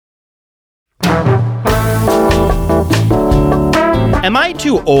Am I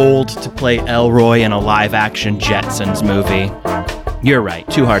too old to play Elroy in a live-action Jetsons movie? You're right,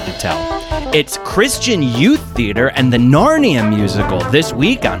 too hard to tell. It's Christian Youth Theater and the Narnia musical this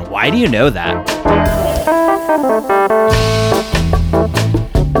week on Why Do You Know That?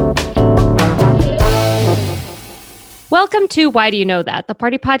 Welcome to Why Do You Know That, the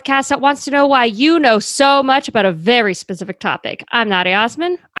party podcast that wants to know why you know so much about a very specific topic. I'm Nadia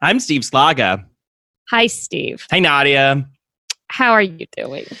Osman. I'm Steve Slaga. Hi, Steve. Hi, Nadia. How are you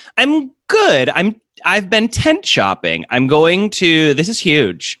doing? I'm good. I've been tent shopping. This is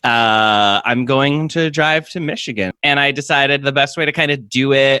huge. I'm going to drive to Michigan, and I decided the best way to kind of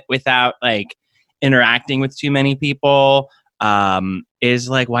do it without like interacting with too many people is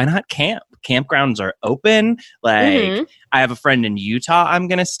like, why not camp? Campgrounds are open. I have a friend in Utah I'm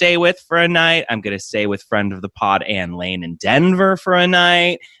going to stay with for a night. I'm going to stay with friend of the pod, Ann Lane, in Denver for a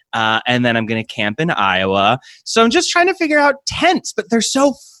night. And then I'm going to camp in Iowa. So I'm just trying to figure out tents, but they're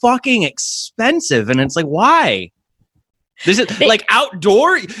so fucking expensive. And it's like, why? This is like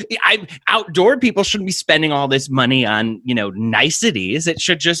outdoor people shouldn't be spending all this money on, niceties. It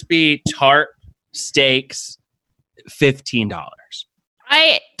should just be tarp, stakes, $15.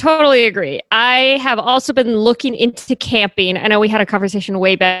 I totally agree. I have also been looking into camping. I know we had a conversation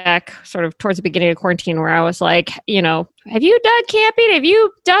way back, sort of towards the beginning of quarantine, where I was like, have you done camping? Have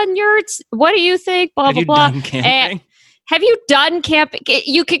you done yurts? What do you think? Blah, blah, blah. Done camping? Have you done camping?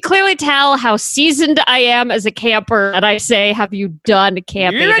 You can clearly tell how seasoned I am as a camper. And I say, have you done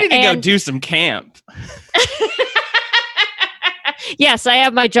camping? You're ready to go do some camp. Yes, I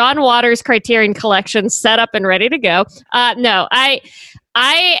have my John Waters Criterion collection set up and ready to go. No,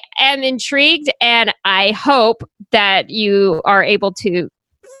 I am intrigued, and I hope that you are able to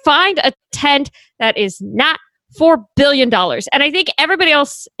find a tent that is not $4 billion. And I think everybody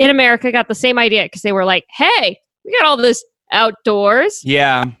else in America got the same idea because they were like, hey, we got all this outdoors.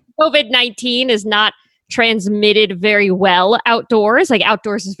 Yeah. COVID-19 is not transmitted very well outdoors. Like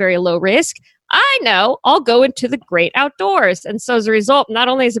outdoors is very low risk. I know, I'll go into the great outdoors. And so as a result, not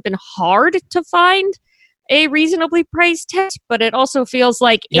only has it been hard to find a reasonably priced tent, but it also feels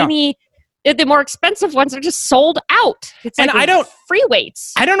like the more expensive ones are just sold out. It's like free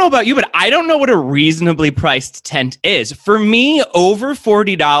weights. I don't know about you, but I don't know what a reasonably priced tent is. For me, over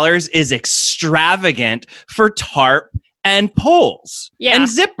 $40 is extravagant for tarp and poles and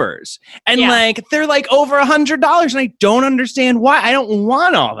zippers. And they're like over $100, and I don't understand why. I don't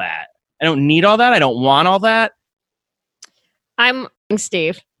want all that. I don't need all that. I don't want all that. I'm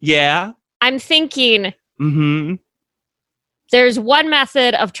Steve. Yeah. I'm thinking there's one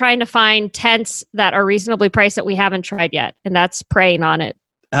method of trying to find tents that are reasonably priced that we haven't tried yet, and that's praying on it.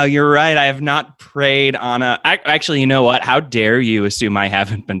 Oh, you're right. I have not prayed on actually, you know what? How dare you assume I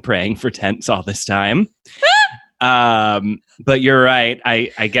haven't been praying for tents all this time? But you're right.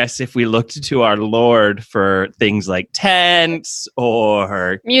 I guess if we looked to our Lord for things like tents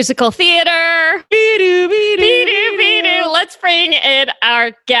or musical theater, let's bring in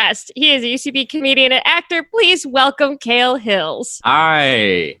our guest. He is a UCB comedian and actor. Please welcome Cale Hills.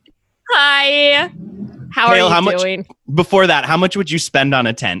 Hi. How Cale, are you doing? Before that, how much would you spend on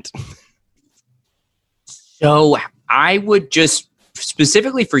a tent? So I would just,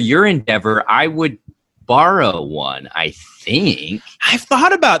 specifically for your endeavor, I would borrow one, I think. I've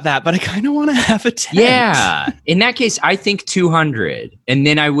thought about that, but I kind of want to have a tent. Yeah. In that case, I think $200. And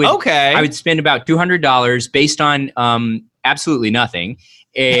then I would spend about $200 based on absolutely nothing.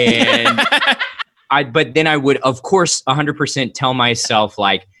 And but then I would, of course, 100% tell myself,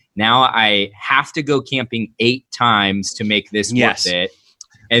 like, now I have to go camping 8 times to make this worth it.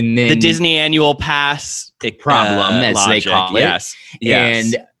 And then the Disney annual pass problem, as logic, they call it. Yes.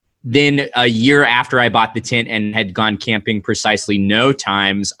 And then a year after I bought the tent and had gone camping precisely no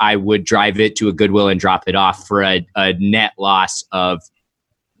times, I would drive it to a Goodwill and drop it off for a net loss of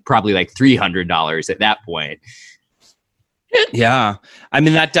probably like $300 at that point. Yeah. I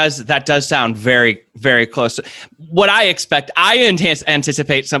mean, that does sound very, very close. What I expect, I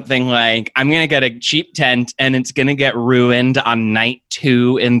anticipate something like, I'm going to get a cheap tent and it's going to get ruined on night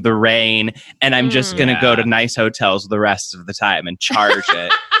 2 in the rain. And I'm just going to go to nice hotels the rest of the time and charge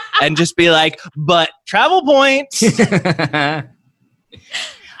it and just be like, but travel points. I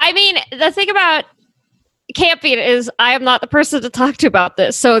mean, the thing about camping is I am not the person to talk to about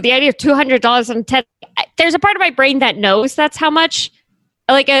this. So the idea of $200 on a tent, there's a part of my brain that knows that's how much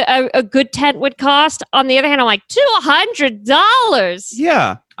like a good tent would cost. On the other hand, I'm like, $200.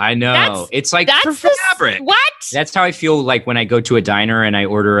 Yeah. I know. It's like for fabric. What? That's how I feel like when I go to a diner and I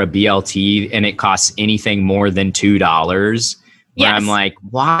order a BLT and it costs anything more than $2. Where I'm like,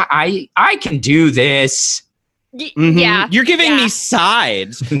 why? I can do this. Yeah. You're giving me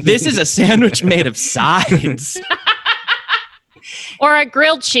sides. This is a sandwich made of sides. Or a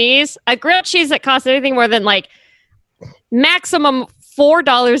grilled cheese. A grilled cheese that costs anything more than like maximum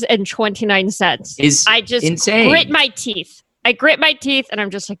 $4.29. I just insane. grit my teeth. I grit my teeth and I'm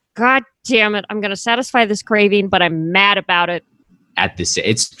just like, God damn it. I'm going to satisfy this craving, but I'm mad about it.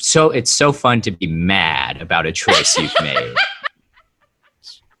 It's so fun to be mad about a choice you've made.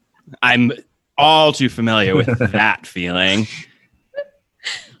 I'm all too familiar with that feeling.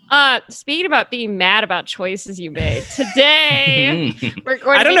 Speaking about being mad about choices you made today, we're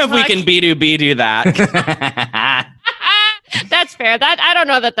going I don't know if we can be-do that. That's fair. I don't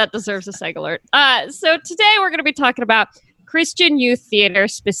know that deserves a seg alert. So today we're going to be talking about Christian youth theater,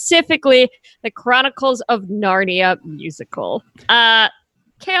 specifically the Chronicles of Narnia musical.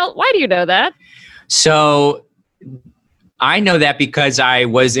 Cale, why do you know that? So I know that because I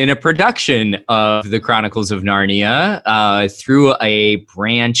was in a production of the Chronicles of Narnia through a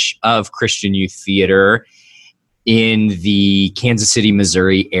branch of Christian Youth Theater in the Kansas City,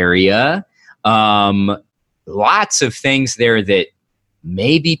 Missouri area. Lots of things there that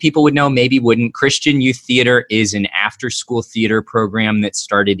maybe people would know, maybe wouldn't. Christian Youth Theater is an after-school theater program that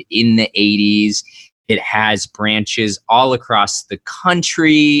started in the 80s. It has branches all across the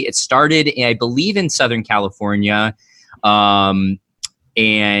country. It started, I believe, in Southern California. And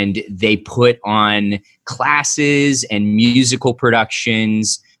they put on classes and musical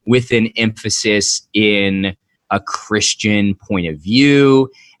productions with an emphasis in a Christian point of view.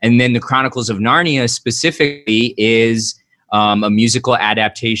 And then the Chronicles of Narnia specifically is a musical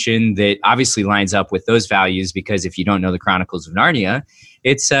adaptation that obviously lines up with those values, because if you don't know the Chronicles of Narnia,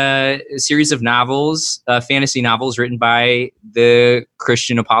 it's a series of novels, fantasy novels written by the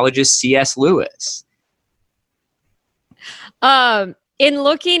Christian apologist C.S. Lewis. In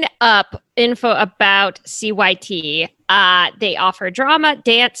looking up info about CYT, they offer drama,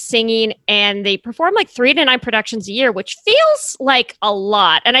 dance, singing, and they perform like 3 to 9 productions a year, which feels like a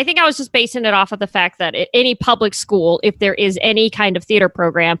lot. And I think I was just basing it off of the fact that at any public school, if there is any kind of theater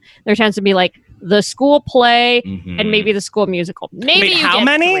program, there tends to be like the school play and maybe the school musical. Maybe Wait, how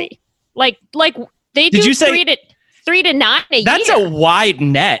many? 3. Like they do. Did you say 3 to 9 a That's year. a wide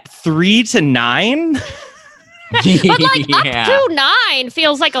net. 3 to 9? But like up to 9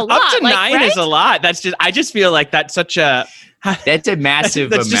 feels like a lot. Up to like, 9 right? is a lot. I just feel like that's such a massive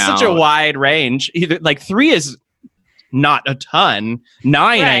that's amount. just such a wide range. Either like 3 is not a ton.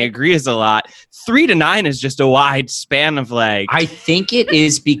 9, I agree, is a lot. 3 to 9 is just a wide span of like. I think it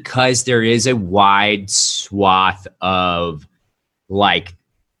is because there is a wide swath of like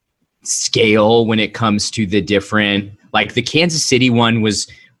scale when it comes to the different, like the Kansas City one was,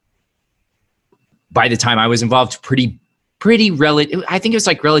 by the time I was involved, pretty relative. I think it was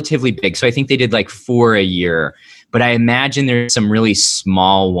like relatively big. So I think they did like 4 a year, but I imagine there's some really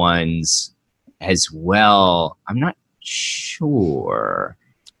small ones as well. I'm not sure.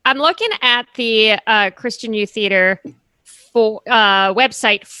 I'm looking at the Christian Youth Theater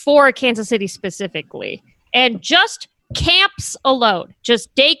website for Kansas City specifically, and just camps alone,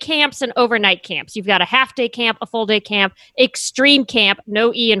 just day camps and overnight camps. You've got a half-day camp, a full-day camp, extreme camp,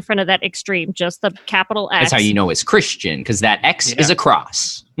 no E in front of that extreme, just the capital X. That's how you know it's Christian, because that X is a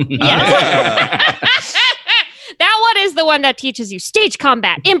cross. Yeah. That one is the one that teaches you stage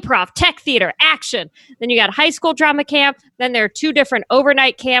combat, improv, tech theater, action. Then you got high school drama camp. Then there are 2 different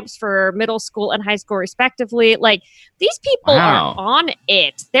overnight camps for middle school and high school respectively. Like, these people are on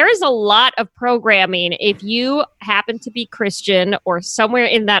it. There is a lot of programming if you happen to be Christian or somewhere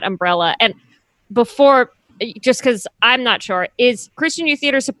in that umbrella. And before, just because I'm not sure, is Christian Youth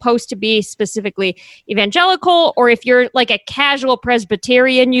Theater supposed to be specifically evangelical, or if you're like a casual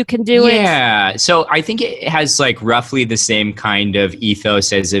Presbyterian, you can do it? Yeah, so I think it has like roughly the same kind of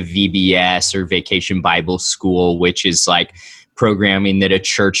ethos as a VBS or Vacation Bible School, which is like programming that a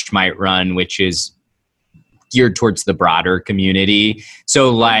church might run, which is geared towards the broader community. So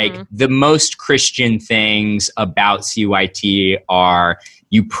like the most Christian things about CYT are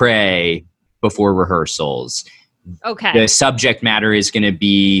you pray before rehearsals. Okay. The subject matter is going to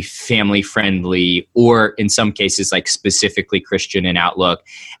be family friendly, or in some cases, like specifically Christian in outlook.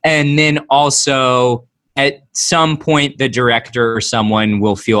 And then also at some point, the director or someone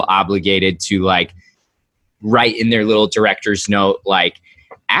will feel obligated to like write in their little director's note, like,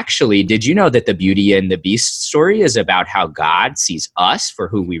 actually, did you know that the Beauty and the Beast story is about how God sees us for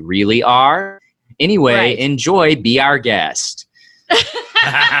who we really are? Anyway, enjoy, be our guest.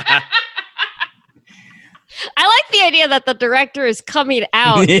 I like the idea that the director is coming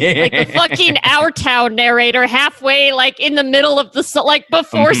out like the fucking Our Town narrator halfway, like in the middle of the like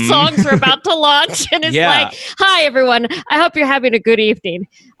before songs are about to launch, and it's like, "Hi everyone, I hope you're having a good evening."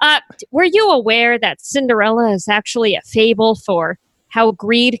 Were you aware that Cinderella is actually a fable for how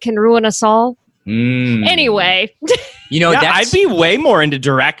greed can ruin us all? Anyway, I'd be way more into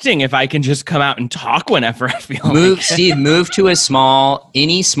directing if I can just come out and talk whenever I feel Steve, move to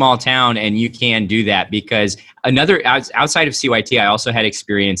any small town, and you can do that, because outside of CYT, I also had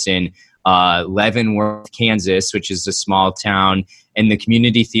experience in Leavenworth, Kansas, which is a small town, and the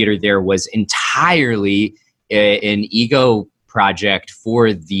community theater there was entirely an ego project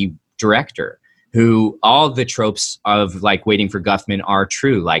for the director, who all the tropes of like Waiting for Guffman are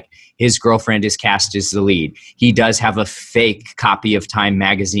true. Like his girlfriend is cast as the lead. He does have a fake copy of Time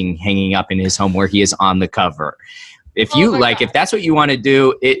magazine hanging up in his home where he is on the cover. If if that's what you want to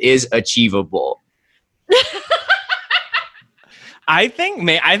do, it is achievable. I think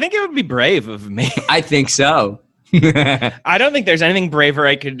it would be brave of me. I think so. I don't think there's anything braver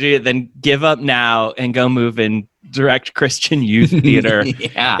I could do than give up now and go move in direct Christian youth theater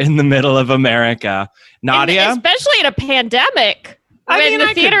in the middle of America. Nadia? And especially in a pandemic. When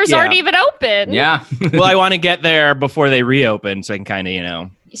the theaters aren't even open. Yeah. Well, I want to get there before they reopen so I can kind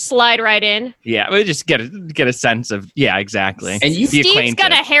of, slide right in. Yeah, we just get a sense of, exactly. And Steve's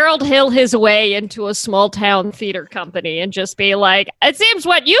going to Harold Hill his way into a small town theater company and just be like, it seems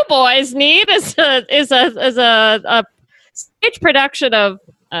what you boys need is a stage production of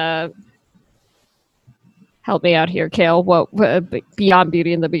help me out here, Kale. What Beyond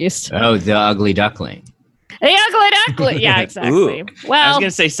Beauty and the Beast? Oh, The Ugly Duckling. The Ugly Duckling. Yeah, exactly. Ooh. Well, I was going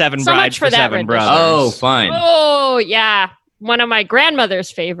to say Seven Brides for Seven Brothers. Oh, fun. Oh, yeah. One of my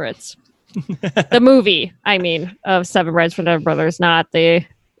grandmother's favorites. The movie, of Seven Brides for Seven Brothers, not the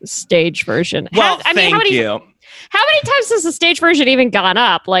stage version. Well, thank you. How many times has the stage version even gone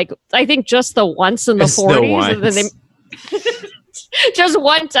up? Like, I think just the once in the 40s. And then just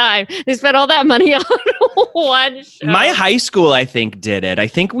one time. They spent all that money on one show. My high school, I think, did it. I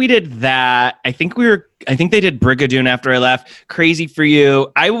think we did that. I think they did Brigadoon after I left. Crazy for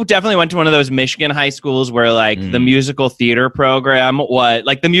You. I definitely went to one of those Michigan high schools where the musical theater program was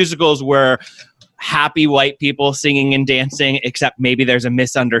the musicals were happy white people singing and dancing, except maybe there's a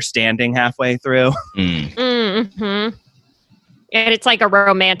misunderstanding halfway through. Mm-hmm. And it's like a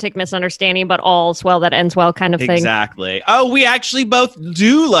romantic misunderstanding, but all's well that ends well kind of thing. Exactly. Oh, we actually both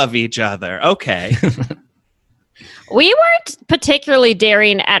do love each other. Okay. We weren't particularly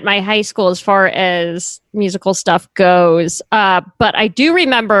daring at my high school as far as musical stuff goes. But I do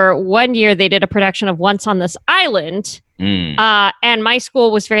remember one year they did a production of Once on This Island. And my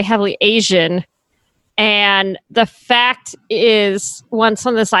school was very heavily Asian. And the fact is, Once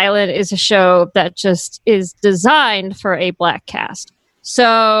on This Island is a show that just is designed for a black cast.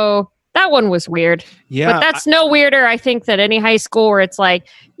 So that one was weird. Yeah. But that's no weirder, I think, than any high school where it's like,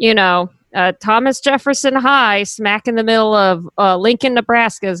 Thomas Jefferson High, smack in the middle of Lincoln,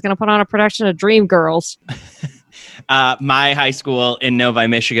 Nebraska, is going to put on a production of Dreamgirls. My high school in Novi,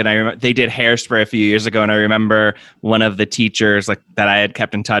 Michigan, I remember they did Hairspray a few years ago, and I remember one of the teachers that I had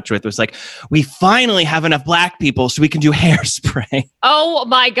kept in touch with was like, "We finally have enough black people so we can do Hairspray." Oh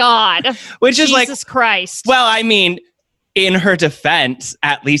my God! Which is Jesus Christ. Well, in her defense,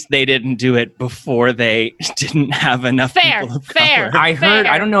 at least they didn't do it before they didn't have enough people of color. I heard.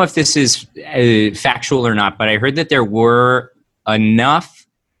 I don't know if this is factual or not, but I heard that there were enough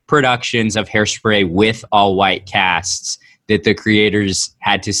productions of Hairspray with all white casts that the creators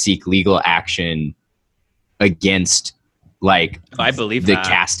had to seek legal action against I believe the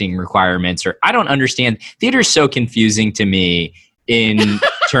casting requirements. Or I don't understand. Theater's so confusing to me in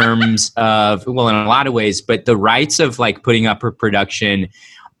terms of, in a lot of ways, but the rights of putting up a production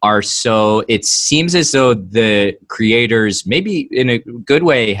are so, it seems as though the creators, maybe in a good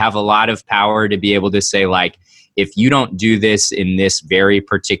way, have a lot of power to be able to say if you don't do this in this very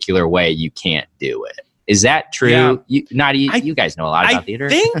particular way, you can't do it. Is that true? Yeah. You guys know a lot about theater. I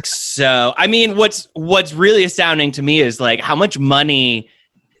think so. What's really astounding to me is how much money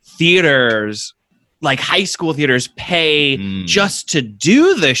theaters, high school theaters, pay just to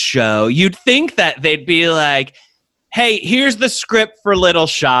do the show. You'd think that they'd be like, "Hey, here's the script for Little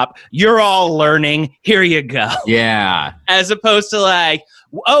Shop. You're all learning. Here you go." Yeah. As opposed to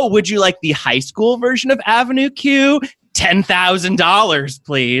 "Oh, would you like the high school version of Avenue Q? $10,000,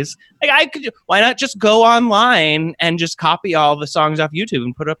 please." Why not just go online and just copy all the songs off YouTube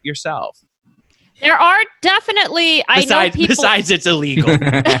and put it up yourself? There are definitely, Besides, it's illegal.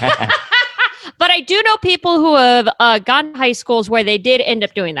 But I do know people who have gone to high schools where they did end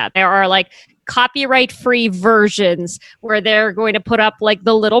up doing that. There are copyright-free versions where they're going to put up like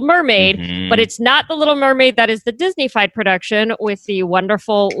The Little Mermaid, but it's not The Little Mermaid that is the Disney-fied production with the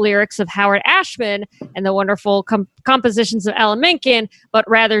wonderful lyrics of Howard Ashman and the wonderful compositions of Alan Menken, but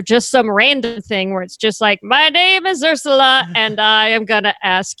rather just some random thing where it's just like, my name is Ursula and I am gonna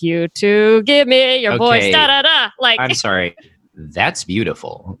ask you to give me your voice, da da da. Like, I'm sorry, that's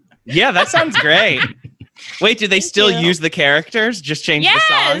beautiful. Yeah, that sounds great. Wait, do they still use the characters? Just change the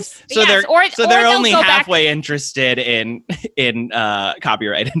songs? So they're only halfway interested in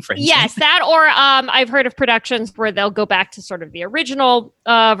copyright infringement. Yes, that or I've heard of productions where they'll go back to sort of the original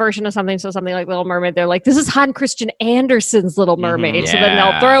version of something. So something like Little Mermaid, they're like, this is Hans Christian Andersen's Little Mermaid. So then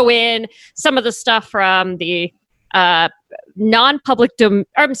they'll throw in some of the stuff from the the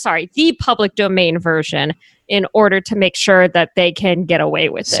public domain version in order to make sure that they can get away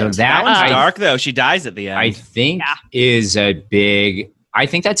with it. So that one's dark, though. She dies at the end. I think I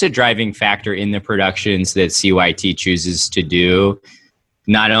think that's a driving factor in the productions that CYT chooses to do.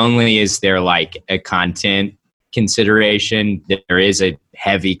 Not only is there like a content consideration, there is a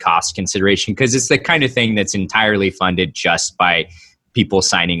heavy cost consideration because it's the kind of thing that's entirely funded just by people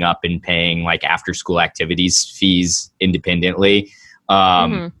signing up and paying like after school activities fees independently.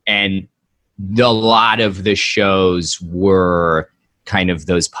 And a lot of the shows were kind of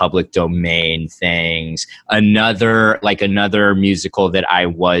those public domain things. Another musical that I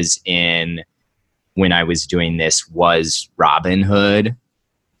was in when I was doing this was Robin Hood,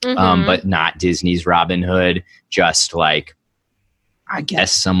 but not Disney's Robin Hood. Just like, I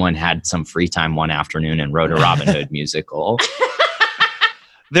guess someone had some free time one afternoon and wrote a Robin Hood musical.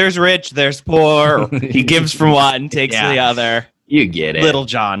 There's rich, there's poor. He gives from one, takes the other. You get it. Little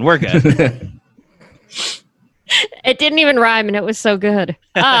John, we're good. It didn't even rhyme, and it was so good.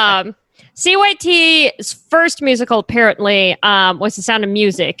 CYT's first musical apparently was The Sound of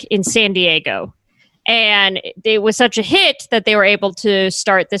Music in San Diego. And it was such a hit that they were able to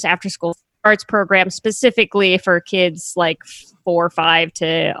start this after-school arts program specifically for kids like 4 or 5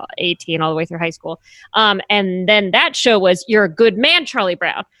 to 18 all the way through high school. And then that show was You're a Good Man, Charlie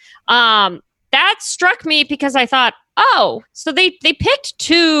Brown. That struck me because I thought, oh, so they picked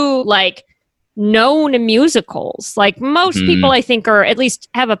 2 like known musicals. Like most people I think are at least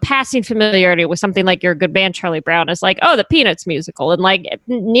have a passing familiarity with something like You're a Good Man, Charlie Brown is like, oh, the Peanuts musical. And like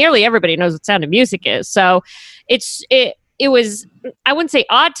nearly everybody knows what Sound of Music is. So it was, I wouldn't say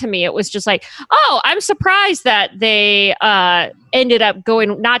odd to me. It was just like, oh, I'm surprised that they ended up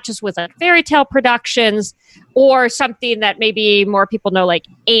going not just with like fairy tale productions or something that maybe more people know like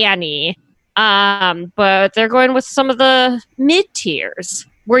Annie, but they're going with some of the mid tiers.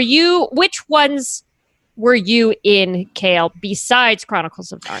 Which ones were you in, Kale, besides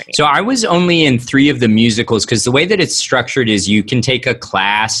Chronicles of Narnia? So I was only in 3 of the musicals because the way that it's structured is you can take a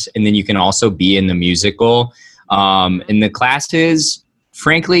class and then you can also be in the musical. And the classes,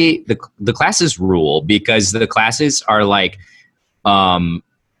 frankly, the classes rule because the classes are like,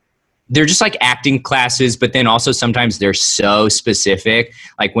 they're just like acting classes, but then also sometimes they're so specific.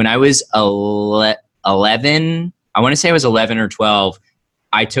 Like when I was 11, I want to say I was 11 or 12,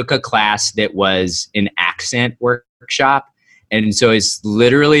 I took a class that was an accent workshop. And so it's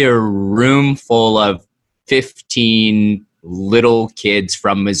literally a room full of 15 little kids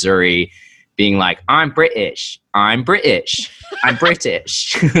from Missouri being like, I'm British. I'm British. I'm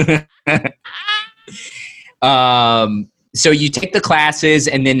British. So you take the classes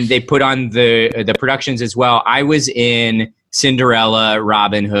and then they put on the productions as well. I was in Cinderella,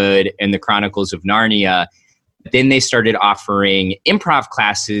 Robin Hood, and the Chronicles of Narnia. Then they started offering improv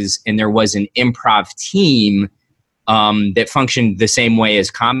classes, and there was an improv team that functioned the same way as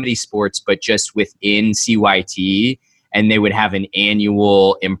Comedy Sports, but just within CYT. And they would have an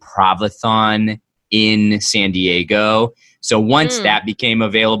annual improvathon in San Diego. So once that became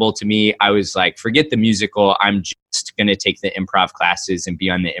available to me, I was like, forget the musical. I'm just going to take the improv classes and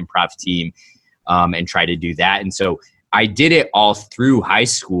be on the improv team and try to do that. And so I did it all through high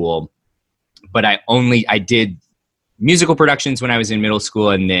school. But I did musical productions when I was in middle school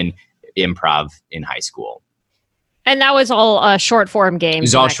and then improv in high school. And that was all short form games. It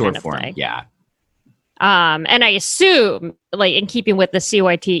was all short form, yeah. And I assume, like in keeping with the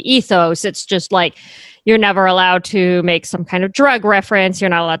CYT ethos, it's just like you're never allowed to make some kind of drug reference. You're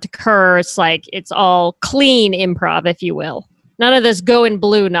not allowed to curse. Like it's all clean improv, if you will. None of this go in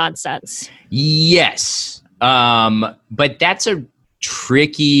blue nonsense. Yes. But that's a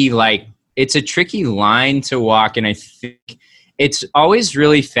tricky, it's a tricky line to walk, and I think it's always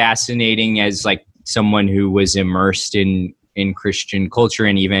really fascinating as like someone who was immersed in Christian culture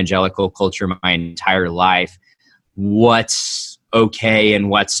and evangelical culture my entire life. What's okay and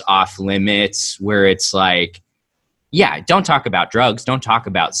what's off limits, where it's like, yeah, don't talk about drugs, don't talk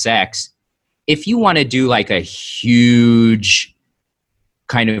about sex. If you want to do like a huge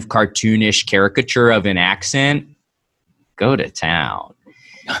kind of cartoonish caricature of an accent, go to town.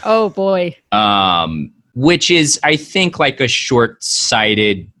 Oh boy. Which is, I think, like a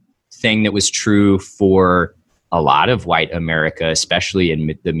short-sighted thing that was true for a lot of white America, especially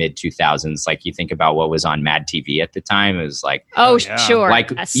in the mid 2000s. Like, you think about what was on Mad TV at the time. It was like, sure.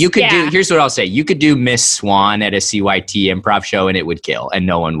 Like, you could do, here's what I'll say. You could do Miss Swan at a CYT improv show and it would kill and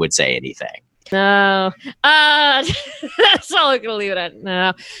no one would say anything. No. That's all I'm going to leave it at.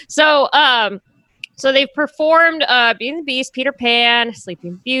 No. So they've performed Beauty and the Beast, Peter Pan,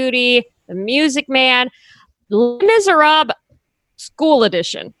 Sleeping Beauty, The Music Man, Les Miserables School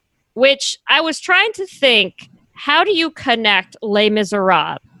Edition, which I was trying to think, how do you connect Les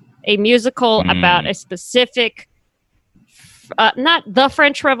Miserables, a musical about a specific, not the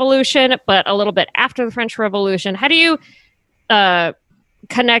French Revolution, but a little bit after the French Revolution? How do you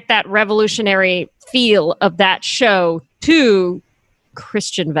connect that revolutionary feel of that show to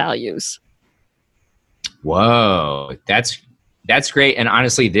Christian values? Whoa, that's great. And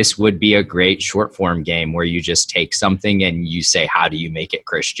honestly, this would be a great short form game where you just take something and you say, how do you make it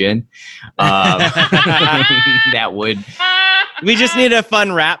Christian? That would. We just need a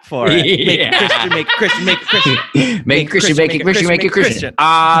fun rap for it. Make Christian, make Christian. Make Christian, make it Christian, make it Christian.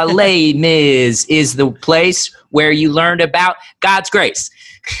 Les Mis is the place where you learned about God's grace.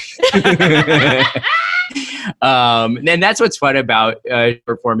 And that's what's fun about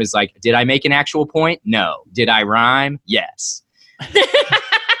short form is like, did I make an actual point? No. Did I rhyme? Yes.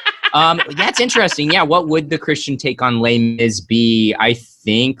 That's interesting. Yeah. What would the Christian take on Les Mis be? I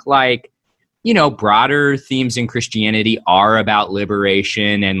think like, you know, broader themes in Christianity are about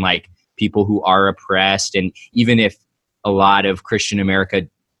liberation and like people who are oppressed. And even if a lot of Christian America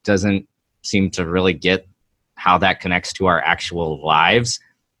doesn't seem to really get how that connects to our actual lives,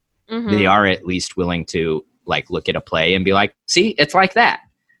 they are at least willing to like look at a play and be like, see, it's like that.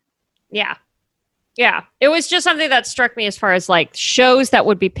 Yeah. Yeah. It was just something that struck me as far as like shows that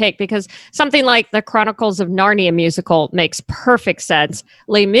would be picked, because something like the Chronicles of Narnia musical makes perfect sense.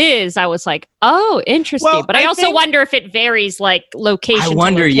 Les Mis, I was like, oh, interesting. Well, but I also wonder if it varies like location. I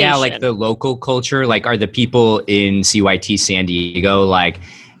wonder, to location. Yeah, like the local culture, like are the people in CYT San Diego like,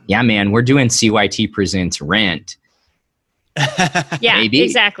 yeah, man, we're doing CYT Presents Rent. Yeah, maybe.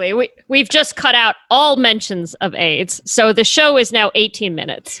 Exactly. We've just cut out all mentions of AIDS. So the show is now 18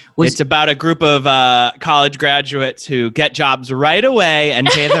 minutes. It's about a group of college graduates who get jobs right away and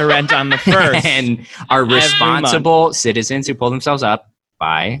pay their rent on the first. And are responsible citizens who pull themselves up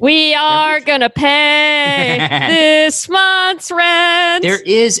by... We are going to pay this month's rent.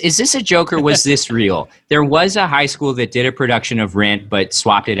 Is this a joke or was this real? There was a high school that did a production of Rent but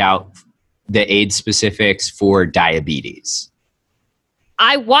swapped it out, the AIDS specifics, for diabetes.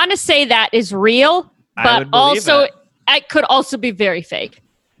 I want to say that is real, but also it could also be very fake.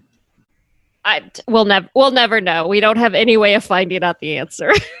 We'll never know. We don't have any way of finding out the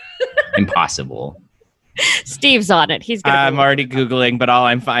answer. Impossible. Steve's on it. I'm already Googling, but all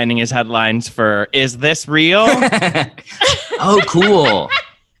I'm finding is headlines for, is this real? Oh, cool.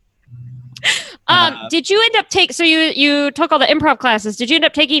 Did you end up so you took all the improv classes. Did you end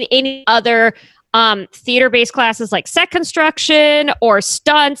up taking any other theater-based classes like set construction or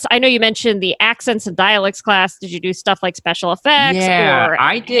stunts? I know you mentioned the accents and dialects class. Did you do stuff like special effects or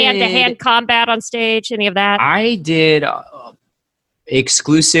I did hand-to-hand combat on stage? Any of that? I did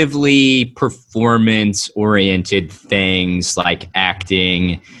exclusively performance-oriented things like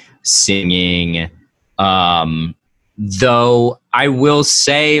acting, singing, though I will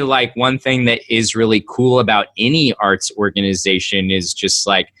say, like, one thing that is really cool about any arts organization is just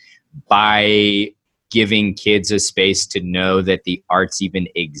like by giving kids a space to know that the arts even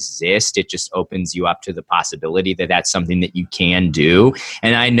exist, it just opens you up to the possibility that that's something that you can do.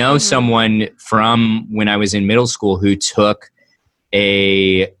 And I know someone from when I was in middle school who took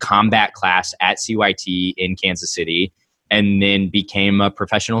a combat class at CYT in Kansas City and then became a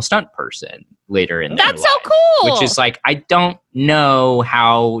professional stunt person later in their life. That's so cool. Which is like, I don't know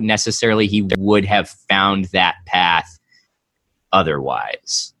how necessarily he would have found that path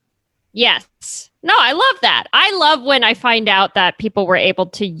otherwise. Yes. No, I love that. I love when I find out that people were able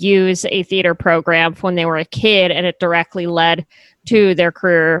to use a theater program when they were a kid and it directly led to their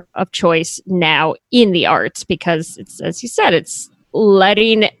career of choice now in the arts, because it's, as you said, it's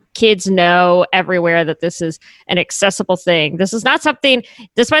letting kids know everywhere that this is an accessible thing. This is not something,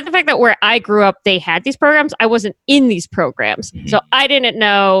 despite the fact that where I grew up, they had these programs, I wasn't in these programs. So I didn't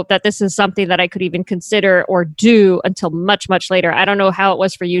know that this is something that I could even consider or do until much, much later. I don't know how it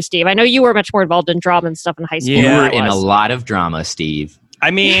was for you, Steve. I know you were much more involved in drama and stuff in high school. You were in a lot of drama, Steve.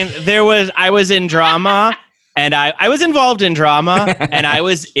 I mean, I was in drama and I was involved in drama and I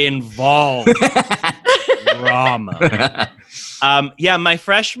was involved in drama. My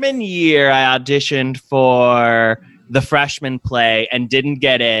freshman year, I auditioned for the freshman play and didn't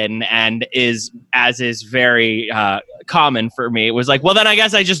get in, and is very common for me. It was like, well, then I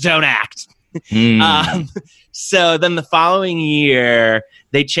guess I just don't act. So then the following year,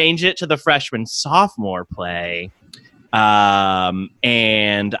 they changed it to the freshman sophomore play. And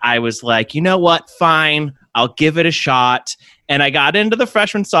I was like, you know what? Fine, I'll give it a shot. And I got into the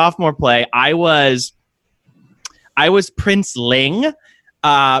freshman sophomore play. I was Prince Ling,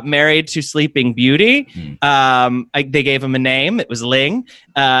 married to Sleeping Beauty. They gave him a name. It was Ling.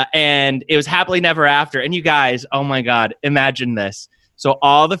 And it was Happily Never After. And you guys, oh my God, imagine this. So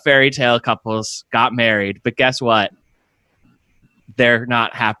all the fairy tale couples got married, but guess what? They're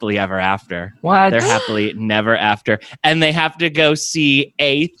not happily ever after. What? They're happily never after. And they have to go see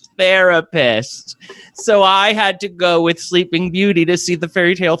a therapist. So I had to go with Sleeping Beauty to see the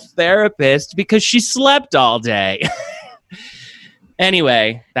fairy tale therapist because she slept all day.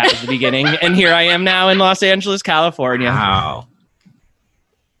 Anyway, that was the beginning. And here I am now in Los Angeles, California. Wow.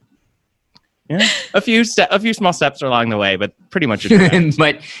 Yeah, a few small steps along the way, but pretty much.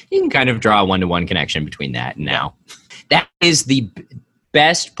 But you can kind of draw a one-to-one connection between that and now. That is the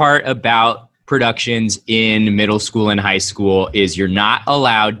best part about productions in middle school and high school is you're not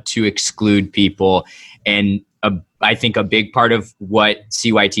allowed to exclude people. And I think a big part of what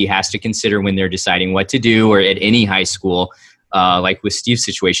CYT has to consider when they're deciding what to do, or at any high school, like with Steve's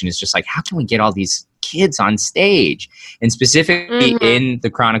situation, is just like, how can we get all these kids on stage? And specifically in the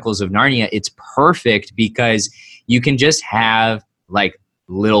Chronicles of Narnia, it's perfect because you can just have like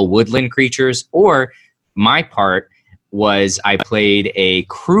little woodland creatures, or my part was I played a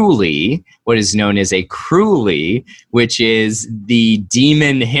Crowley, what is known as a Crowley, which is the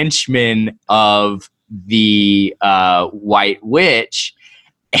demon henchman of the White Witch.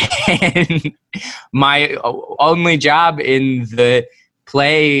 And my only job in the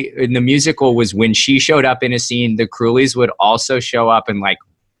play, in the musical, was when she showed up in a scene, the Crowleys would also show up and like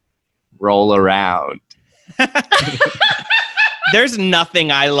roll around. There's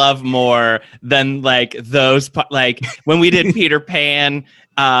nothing I love more than like those, like when we did Peter Pan,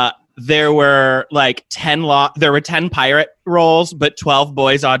 there were like 10 pirate roles, but 12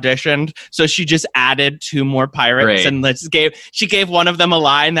 boys auditioned. So she just added 2 more pirates. Right. And she gave one of them a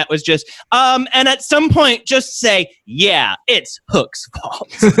line that was just, and at some point just say, yeah, it's Hook's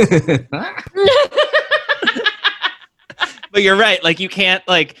fault. But you're right. Like, you can't,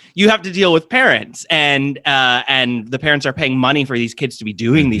 like, you have to deal with parents, and the parents are paying money for these kids to be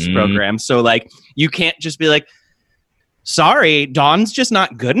doing these programs. So like, you can't just be like, sorry, Dawn's just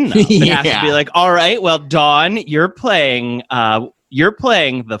not good enough. It has to be like, all right, well, Dawn, you're playing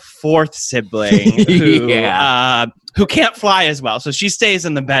the fourth sibling who can't fly as well. So she stays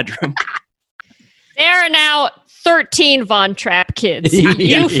in the bedroom. There are now 13 Von Trapp kids.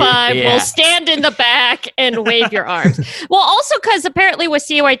 You 5 will stand in the back and wave your arms. Well, also because apparently with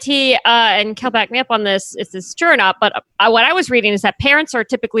CYT, and Kel, back me up on this, if this is true or not, but what I was reading is that parents are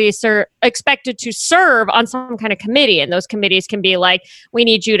typically expected to serve on some kind of committee. And those committees can be like, we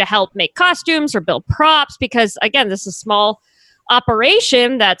need you to help make costumes or build props, because again, this is small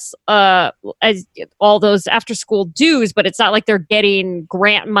operation that's as all those after school dues, but it's not like they're getting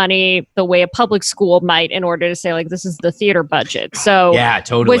grant money the way a public school might in order to say like, this is the theater budget. So yeah,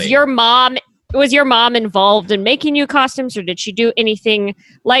 totally. Was your mom involved in making you costumes, or did she do anything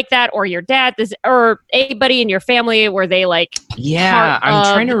like that? Or your dad, or anybody in your family, were they like, I'm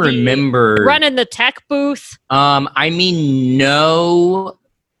trying to remember, running the tech booth? I mean, no,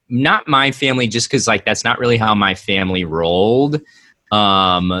 not my family, just because like that's not really how my family rolled.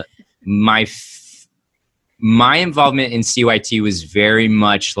 My involvement in CYT was very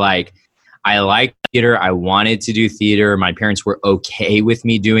much like, I liked theater. I wanted to do theater. My parents were okay with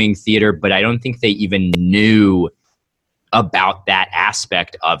me doing theater, but I don't think they even knew about that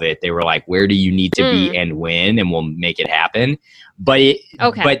aspect of it. They were like, where do you need to be and when, and we'll make it happen. But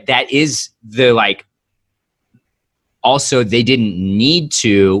but that is the like, also, they didn't need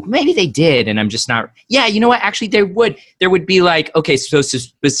to. Maybe they did, and I'm just not. Yeah, you know what? Actually, there would be like, okay, so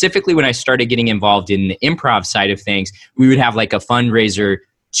specifically when I started getting involved in the improv side of things, we would have like a fundraiser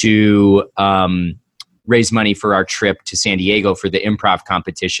to raise money for our trip to San Diego for the improv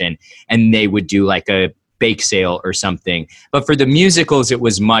competition, and they would do like a bake sale or something. But for the musicals, it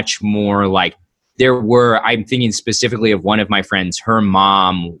was much more like I'm thinking specifically of one of my friends. Her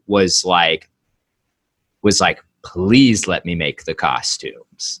mom was like, please let me make the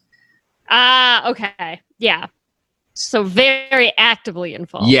costumes. Okay. Yeah. So very actively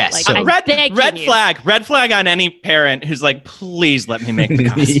involved. Yes. Like, so red flag on any parent who's like, please let me make the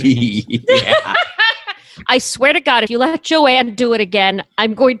costume. Yeah. I swear to God, if you let Joanne do it again,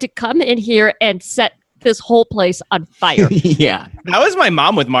 I'm going to come in here and set this whole place on fire. Yeah. That was my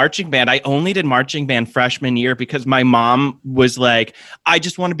mom with marching band. I only did marching band freshman year because my mom was like, I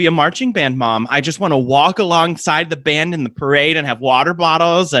just want to be a marching band mom. I just want to walk alongside the band in the parade and have water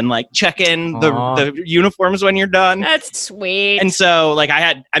bottles and like check in the uniforms when you're done. That's sweet. And so like I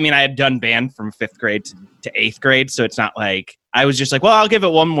had done band from 5th grade to 8th grade. So it's not like I was just like, well, I'll give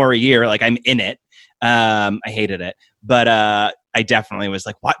it one more year. Like I'm in it. I hated it. But I definitely was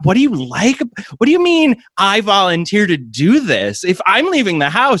like, what do you like? What do you mean I volunteer to do this? If I'm leaving the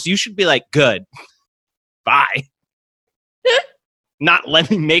house, you should be like, good. Bye. Not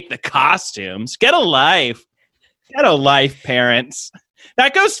let me make the costumes. Get a life. Get a life, parents.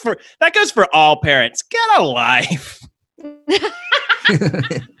 That goes for all parents. Get a life.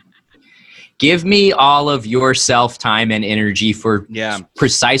 Give me all of your self, time, and energy for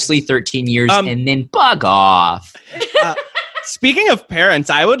precisely 13 years and then bug off. Speaking of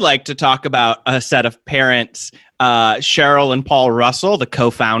parents, I would like to talk about a set of parents, Cheryl and Paul Russell, the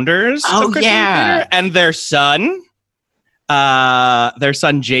co-founders of Christian Theater, and their son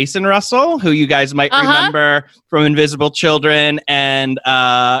Jason Russell, who you guys might remember from Invisible Children and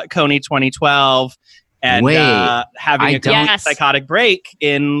Coney 2012, and having a psychotic break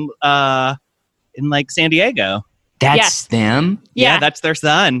in like San Diego. That's them? Yeah, that's their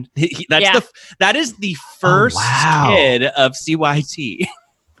son. That is the first kid of CYT.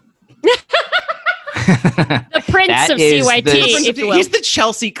 The prince of CYT, if you will. He's the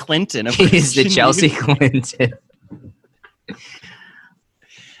Chelsea Clinton of He's the Chelsea Clinton.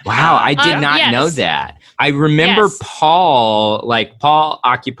 Wow, I did not know that. I remember Paul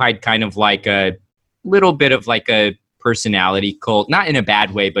occupied kind of like a little bit of like a personality cult, not in a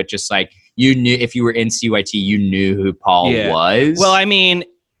bad way, but just like, you knew if you were in CYT, you knew who Paul was. Well, I mean,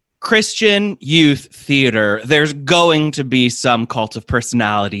 Christian youth theater, there's going to be some cult of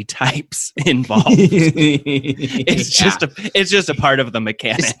personality types involved. It's just a part of the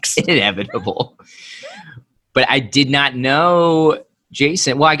mechanics. It's inevitable. But I did not know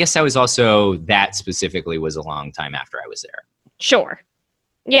Jason. Well, I guess I was also, that specifically was a long time after I was there. Sure.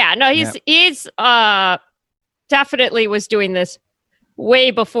 Yeah, no, he's definitely was doing this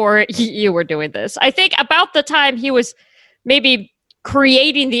way before you were doing this. I think about the time he was maybe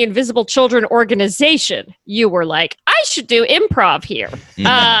creating the Invisible Children organization, you were like, I should do improv here.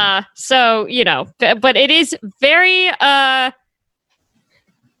 Mm-hmm. So, you know, but it is very,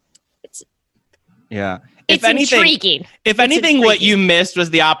 it's intriguing. If anything, what you missed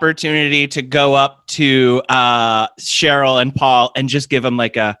was the opportunity to go up to Cheryl and Paul and just give them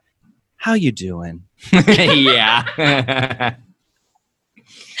like a, how you doing? Yeah.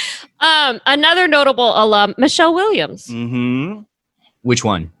 Another notable alum, Michelle Williams. Mm-hmm. Which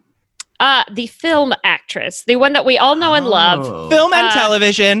one? The film actress, the one that we all know and love. Film and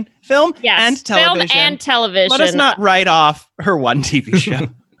television. Film and television. Film and television. Let us not write off her one TV show.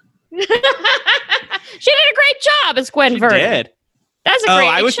 She did a great job as Gwen Verdon. She did. That's a great show.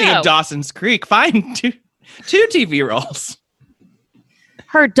 I was thinking of Dawson's Creek. Fine, two TV roles.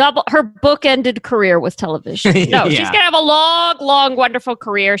 Her bookended career with television. No, she's going to have a long, long, wonderful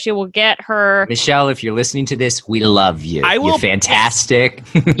career. She will get her... Michelle, if you're listening to this, we love you. You're fantastic.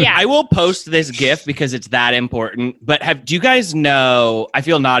 Yeah. I will post this GIF because it's that important. But do you guys know, I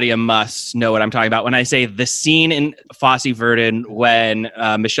feel Nadia must know what I'm talking about when I say the scene in Fosse Verdon when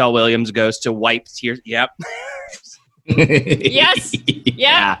Michelle Williams goes to wipe tears. Yep. Yes.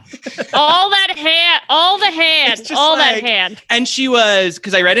 Yeah. All that hand. And she was,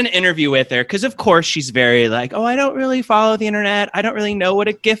 because I read an interview with her, because of course she's very like, oh, I don't really follow the internet. I don't really know what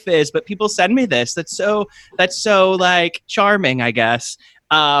a GIF is, but people send me this. That's so like charming, I guess.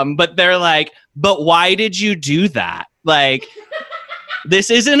 But they're like, but why did you do that? Like, this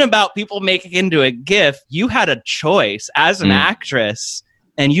isn't about people making into a GIF. You had a choice as an actress.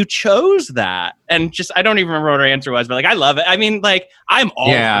 And you chose that. And just, I don't even remember what her answer was, but like, I love it. I mean, like, I'm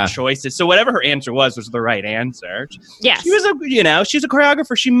all for choices. So whatever her answer was the right answer. Yes. She was she's a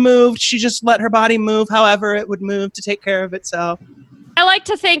choreographer. She moved. She just let her body move however it would move to take care of itself. I like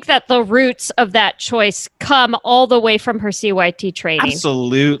to think that the roots of that choice come all the way from her CYT training.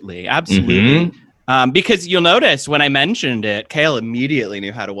 Absolutely. Mm-hmm. Because you'll notice when I mentioned it, Kale immediately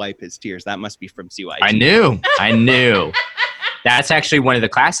knew how to wipe his tears. That must be from CYG. I knew. That's actually one of the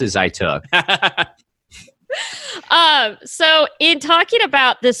classes I took. So in talking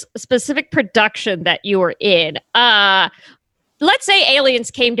about this specific production that you were in, let's say aliens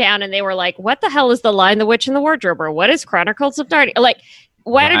came down and they were like, what the hell is The Lion, the Witch, and the Wardrobe? Or what is Chronicles of Narnia? Like,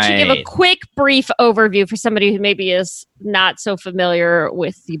 why don't you give a quick, brief overview for somebody who maybe is not so familiar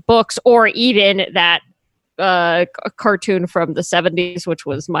with the books or even that cartoon from the 70s, which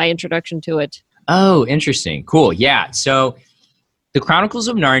was my introduction to it? Oh, interesting. Cool. Yeah. So The Chronicles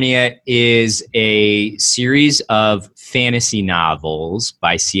of Narnia is a series of fantasy novels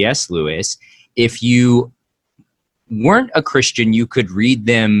by C.S. Lewis. If you weren't a Christian, you could read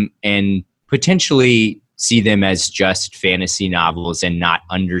them and potentially see them as just fantasy novels and not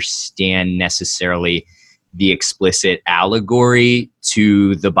understand necessarily the explicit allegory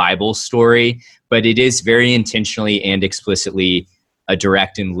to the Bible story. But it is very intentionally and explicitly a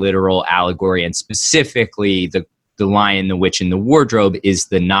direct and literal allegory, and specifically the Lion, the Witch, and the Wardrobe is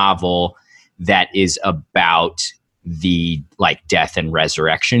the novel that is about the death and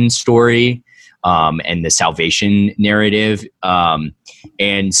resurrection story and the salvation narrative.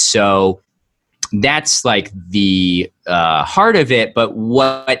 And so that's the heart of it. But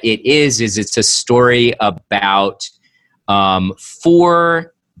what it is it's a story about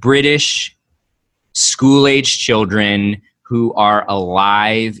 4 British school-age children who are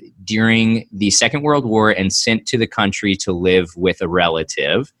alive during the Second World War and sent to the country to live with a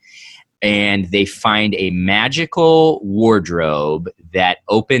relative. And they find a magical wardrobe that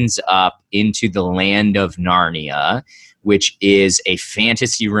opens up into the land of Narnia, which is a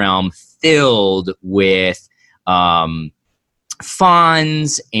fantasy realm filled with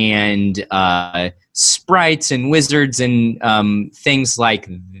fauns and sprites and wizards and things like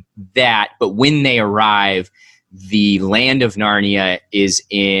that. But when they arrive, the land of Narnia is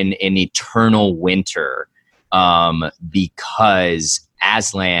in an eternal winter because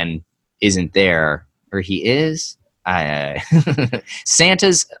Aslan isn't there, or he is.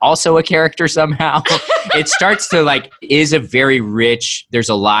 Santa's also a character somehow. It starts to is a very rich, there's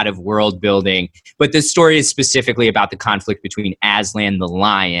a lot of world building, but the story is specifically about the conflict between Aslan the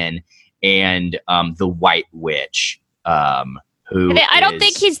lion and the White Witch. I don't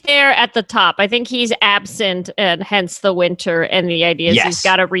think he's there at the top. I think he's absent, and hence the winter. And the idea is he's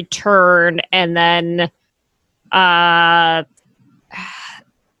got to return, and then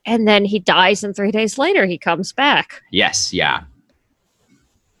he dies, and 3 days later he comes back. Yes, yeah.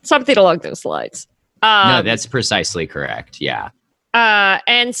 Something along those lines. No, that's precisely correct. Yeah.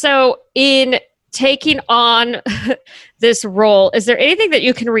 And so in taking on this role, is there anything that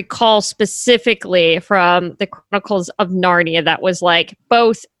you can recall specifically from the Chronicles of Narnia that was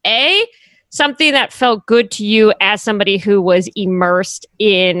both something that felt good to you as somebody who was immersed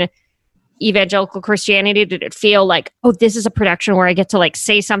in evangelical Christianity? Did it feel this is a production where I get to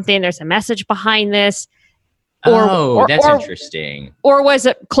say something, there's a message behind this? Or that's interesting. Or was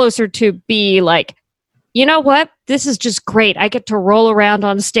it closer to be you know what? This is just great. I get to roll around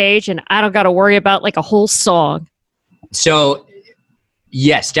on stage and I don't got to worry about a whole song. So,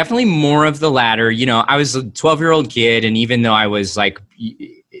 yes, definitely more of the latter. I was a 12-year-old kid, and even though I was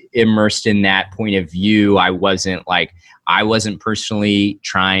immersed in that point of view, I wasn't personally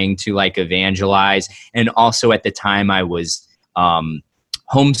trying to evangelize. And also at the time I was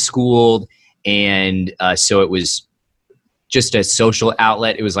homeschooled, and so it was just a social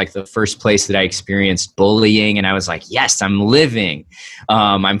outlet. It was the first place that I experienced bullying, and I was yes, I'm living.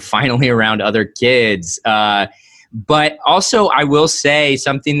 I'm finally around other kids. But also I will say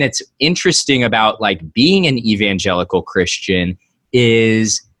something that's interesting about being an evangelical Christian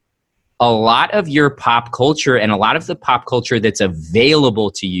is a lot of your pop culture and a lot of the pop culture that's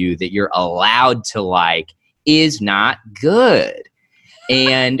available to you that you're allowed to is not good.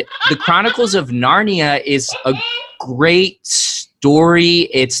 And the Chronicles of Narnia is a great story.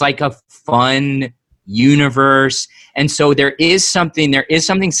 It's a fun universe. And so there is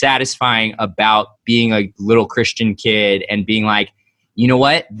something satisfying about being a little Christian kid and being you know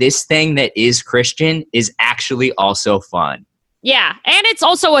what? This thing that is Christian is actually also fun. Yeah. And it's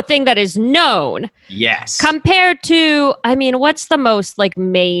also a thing that is known. Yes. Compared to, what's the most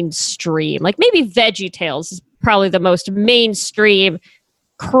mainstream? Maybe VeggieTales is probably the most mainstream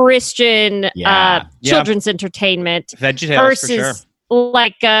Christian children's entertainment. VeggieTales versus for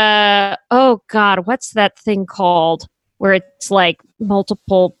sure. Oh God, what's that thing called? Where it's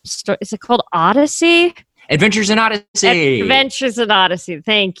multiple is it called Odyssey? Adventures in Odyssey. Adventures in Odyssey.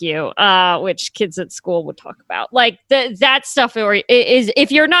 Thank you. Which kids at school would talk about. That stuff is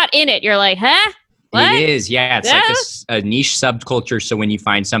if you're not in it, you're huh? What? It is, yeah. It's like a niche subculture. So when you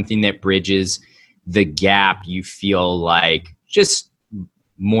find something that bridges the gap, you feel like just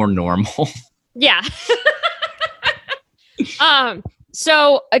more normal. Yeah.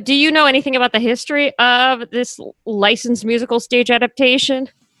 So do you know anything about the history of this licensed musical stage adaptation?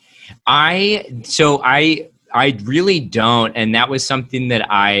 I really don't. And that was something that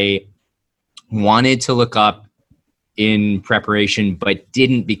I wanted to look up in preparation, but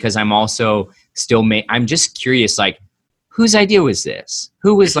didn't, because I'm also still I'm just curious, like, whose idea was this?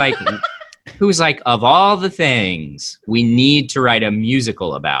 Who was like, of all the things we need to write a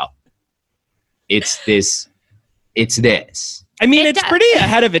musical about, it's this. I mean, it's pretty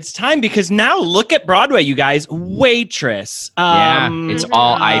ahead of its time, because now look at Broadway, you guys. Waitress. It's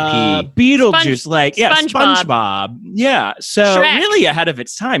all IP. Beetlejuice, SpongeBob. Yeah. So Shrek. Really ahead of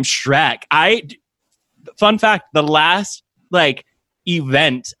its time. Shrek. Fun fact, the last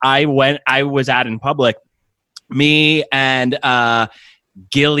event I was at in public, me and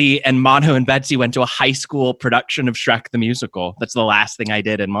Gilly and Mono and Betsy went to a high school production of Shrek the Musical. That's the last thing I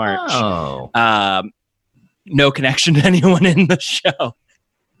did in March. Oh. No connection to anyone in the show.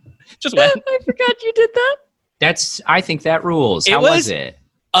 Just went. I forgot you did that. I think that rules. How was it?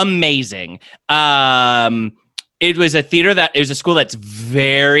 Amazing. It was a school that's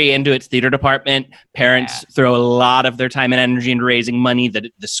very into its theater department. Parents throw a lot of their time and energy into raising money.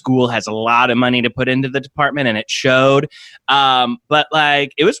 The school has a lot of money to put into the department, and it showed. But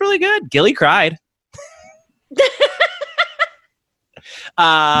it was really good. Gilly cried.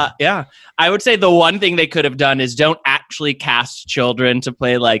 Yeah. I would say the one thing they could have done is don't actually cast children to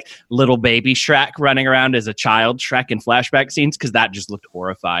play little baby Shrek running around as a child Shrek in flashback scenes, because that just looked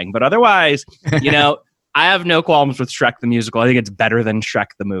horrifying. But otherwise, I have no qualms with Shrek the Musical. I think it's better than Shrek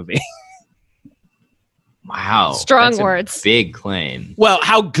the movie. Wow. Strong words. Big claim. Well,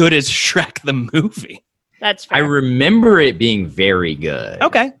 how good is Shrek the movie? That's fair. I remember it being very good.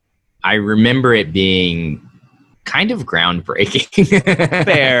 Okay. I remember it being kind of groundbreaking.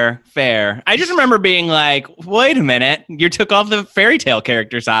 Fair. I just remember being like, wait a minute, you took all the fairy tale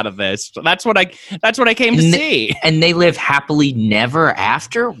characters out of this. That's what I came to see. And they live happily never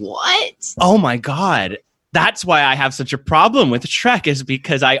after? What? Oh my God. That's why I have such a problem with Shrek, is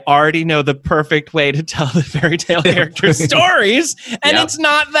because I already know the perfect way to tell the fairy tale character stories. And It's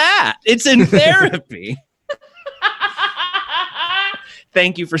not that. It's in therapy.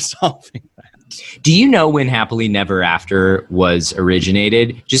 Thank you for solving that. Do you know when Happily Never After was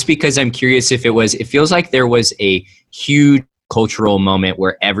originated? Just because I'm curious if it feels like there was a huge cultural moment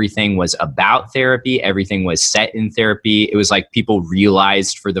where everything was about therapy, everything was set in therapy. It was like people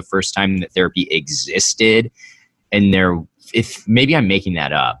realized for the first time that therapy existed. And if maybe I'm making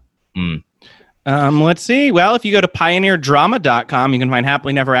that up. Let's see. Well, if you go to pioneerdrama.com, you can find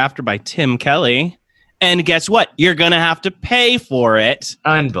Happily Never After by Tim Kelly. And guess what? You're going to have to pay for it.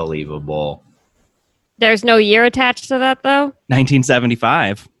 Unbelievable. There's no year attached to that, though?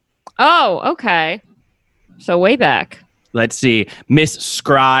 1975. Oh, okay. So way back. Let's see. Miss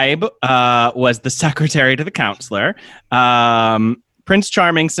Scribe was the secretary to the counselor. Prince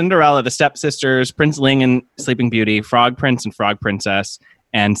Charming, Cinderella, the Stepsisters, Prince Ling and Sleeping Beauty, Frog Prince and Frog Princess,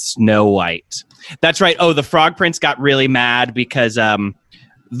 and Snow White. That's right. Oh, the Frog Prince got really mad because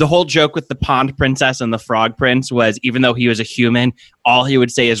the whole joke with the Pond Princess and the Frog Prince was, even though he was a human, all he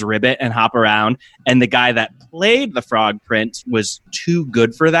would say is ribbit and hop around. And the guy that played the Frog Prince was too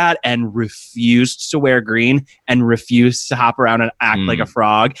good for that and refused to wear green and refused to hop around and act like a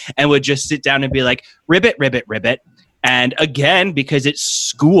frog, and would just sit down and be like, ribbit, ribbit, ribbit. And again, because it's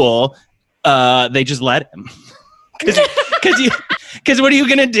school, they just let him. Because what are you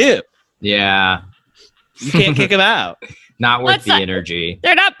going to do? Yeah. You can't kick him out. Not worth the energy.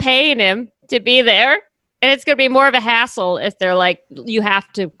 They're not paying him to be there. And it's going to be more of a hassle if they're like, you have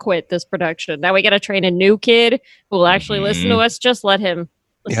to quit this production. Now we got to train a new kid who will actually listen to us. Just let him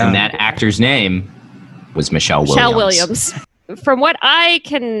listen. And that actor's name was Michelle Williams. From what I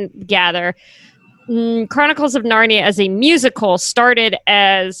can gather, Chronicles of Narnia as a musical started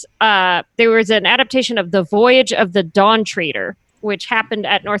as there was an adaptation of The Voyage of the Dawn Treader, which happened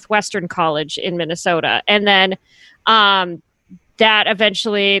at Northwestern College in Minnesota. And then that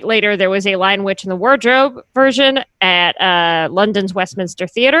eventually, later, there was a Lion, Witch, and the Wardrobe version at London's Westminster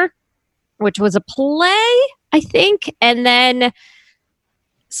Theatre, which was a play, I think. And then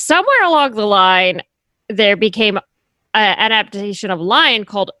somewhere along the line, there became an adaptation of Lion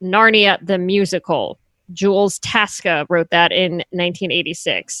called Narnia the Musical, Jules Tasca wrote that in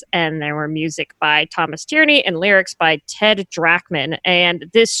 1986. And there were music by Thomas Tierney and lyrics by Ted Drachman. And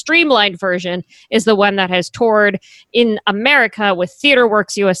this streamlined version is the one that has toured in America with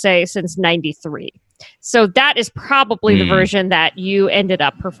TheaterWorks USA since 93. So that is probably the version that you ended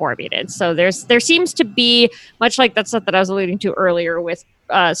up performing in. So there seems to be, much like that stuff that I was alluding to earlier with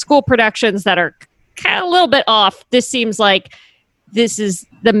school productions that are kind of a little bit off, this seems like this is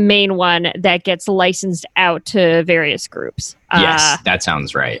the main one that gets licensed out to various groups. Yes, that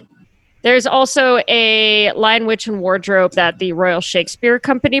sounds right. There's also a Lion, Witch, and Wardrobe that the Royal Shakespeare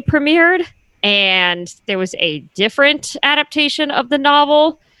Company premiered, and there was a different adaptation of the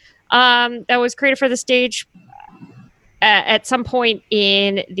novel that was created for the stage at some point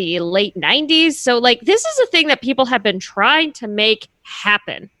in the late 90s. So, like, this is a thing that people have been trying to make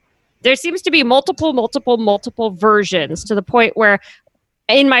happen. There seems to be multiple versions, to the point where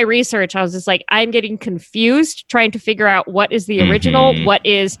in my research, I was just like, I'm getting confused trying to figure out what is the original, what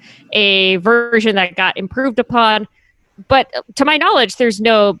is a version that got improved upon. But to my knowledge, there's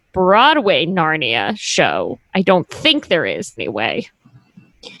no Broadway Narnia show. I don't think there is, anyway.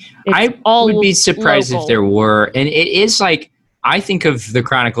 I would be surprised if there were. And it is like, I think of the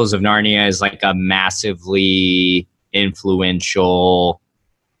Chronicles of Narnia as like a massively influential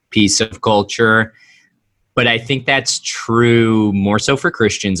piece of culture. But I think that's true more so for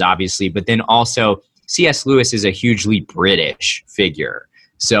Christians, obviously. But then also, C.S. Lewis is a hugely British figure.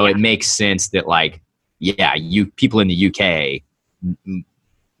 So it makes sense that, like, people in the UK,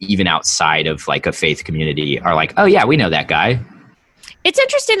 even outside of like a faith community, are like, oh yeah, we know that guy. It's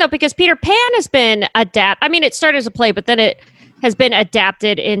interesting, though, because Peter Pan has been adapted. I mean, it started as a play, but then it has been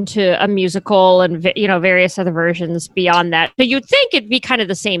adapted into a musical and, various other versions beyond that. So you'd think it'd be kind of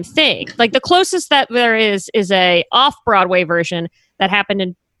the same thing. Like, the closest that there is a off-Broadway version that happened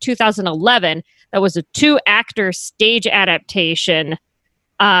in 2011 that was a 2-actor stage adaptation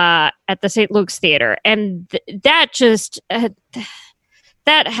at the St. Luke's Theater. And that just...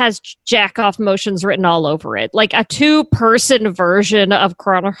 that has jack-off motions written all over it. Like a 2-person version of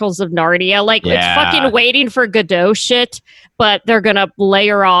Chronicles of Narnia. Like, it's fucking Waiting for Godot shit, but they're going to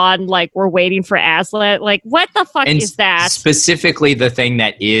layer on, like, we're waiting for Aslan. Like, what the fuck is that? Specifically, the thing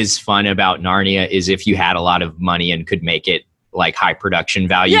that is fun about Narnia is if you had a lot of money and could make it, like, high production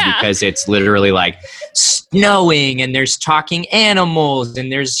value, because it's literally, like, snowing, and there's talking animals,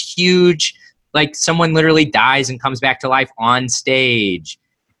 and there's huge... Like, someone literally dies and comes back to life on stage.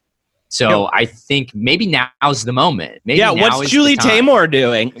 So I think maybe now's the moment. What's Julie Taymor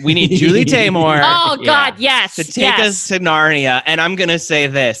doing? We need Julie Taymor. Oh, God, yes. To take us to Narnia. And I'm going to say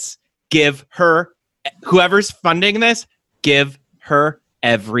this. Give her, whoever's funding this, give her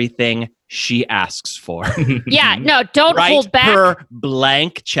everything she asks for. Don't hold back. Write her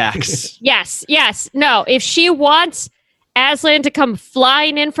blank checks. Yes. No, if she wants Aslan to come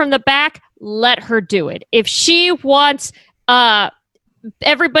flying in from the back, let her do it. If she wants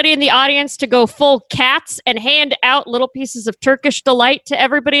everybody in the audience to go full Cats and hand out little pieces of Turkish delight to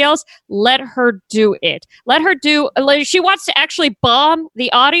everybody else, let her do it. She wants to actually bomb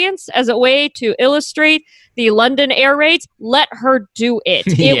the audience as a way to illustrate the London air raids. Let her do it.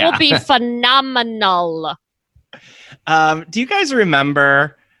 It will be phenomenal. Do you guys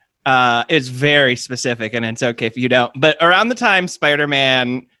remember... it's very specific, and it's okay if you don't. But around the time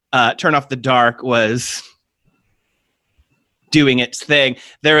Spider-Man Turn Off the Dark was doing its thing,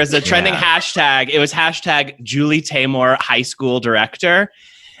 there was a trending hashtag. It was hashtag Julie Taymor High School Director.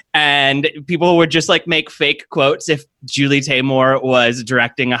 And people would just like make fake quotes if Julie Taymor was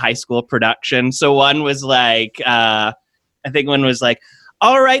directing a high school production. So one was like, I think one was like,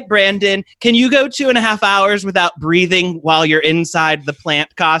 all right, Brandon, can you go 2.5 hours without breathing while you're inside the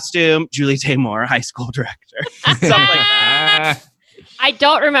plant costume? Julie Taymor, high school director. Something like that. I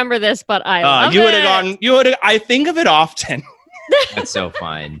don't remember this, but I love you would have gone. You would. I think of it often. That's so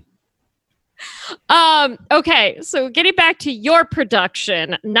fun. Okay, so getting back to your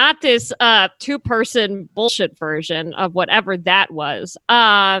production, not this 2-person bullshit version of whatever that was.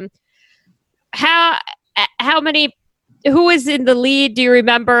 How many? Who was in the lead? Do you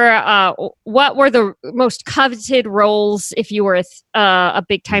remember? What were the most coveted roles if you were a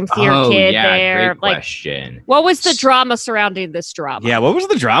big time theater kid there? Great question. What was the drama surrounding this drama? Yeah, what was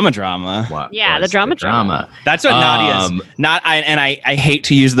the drama? The drama. That's what Nadia's not. I hate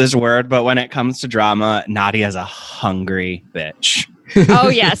to use this word, but when it comes to drama, Nadia's a hungry bitch. Oh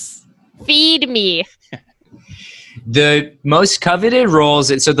yes, feed me. The most coveted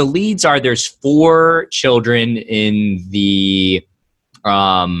roles, so the leads are, there's 4 children in the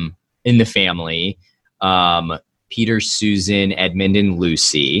family, Peter, Susan, Edmund, and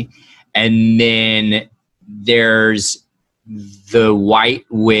Lucy. And then there's the White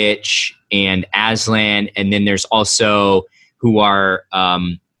Witch and Aslan, and then there's also who are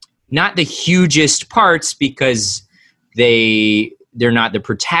not the hugest parts because they're not the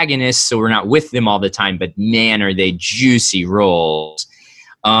protagonists, so we're not with them all the time, but man, are they juicy roles.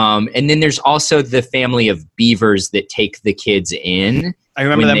 And then there's also the family of beavers that take the kids in. I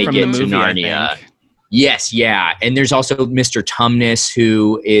remember them from the movie, Narnia. Yes, yeah. And there's also Mr. Tumnus,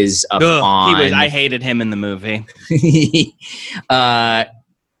 who is a fawn. I hated him in the movie.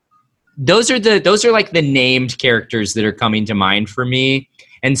 Those are like the named characters that are coming to mind for me.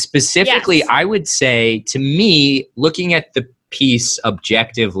 And specifically, yes. I would say, to me, looking at the piece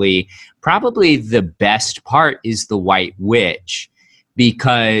objectively, probably the best part is the White Witch,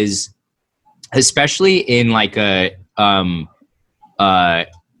 because especially in like a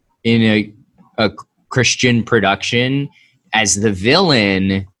Christian production, as the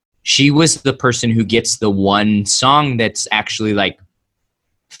villain, she was the person who gets the one song that's actually like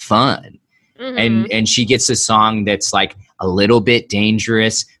fun. Mm-hmm. And she gets a song that's like a little bit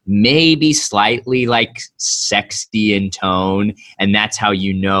dangerous, maybe slightly like sexy in tone, and that's how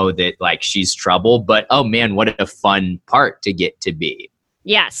you know that like she's trouble. But oh man, what a fun part to get to be.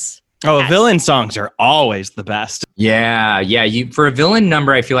 Yes. Oh, yes. Villain songs are always the best. Yeah. For a villain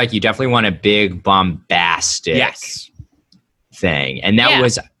number, I feel like you definitely want a big bombastic thing, and that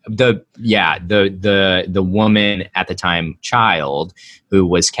was the woman at the time, Child, who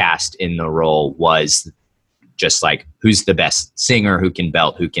was cast in the role, was just like, who's the best singer, who can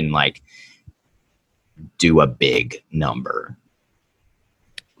belt, who can like do a big number.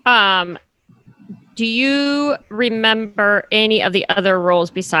 Do you remember any of the other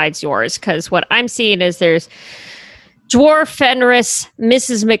roles besides yours? Because what I'm seeing is there's Dwarf Fenris,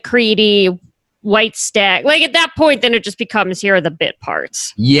 Mrs. McCready, White Stag. Like at that point, then it just becomes, here are the bit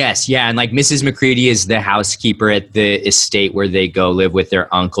parts. Yes, yeah. And like Mrs. McCready is the housekeeper at the estate where they go live with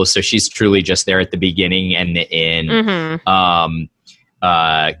their uncle. So she's truly just there at the beginning and the end. Mm-hmm.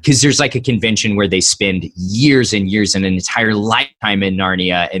 Because there's like a convention where they spend years and years and an entire lifetime in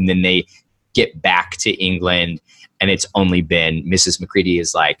Narnia, and then they get back to England, and it's only been, Mrs. McCready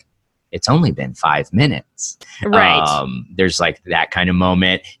is like, it's only been 5 minutes. Right. There's like that kind of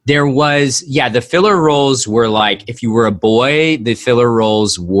moment. There was, the filler roles were like, if you were a boy, the filler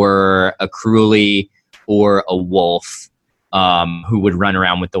roles were a Cruelly or a wolf who would run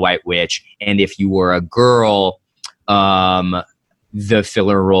around with the White Witch. And if you were a girl, the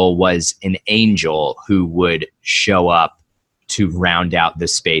filler role was an angel who would show up to round out the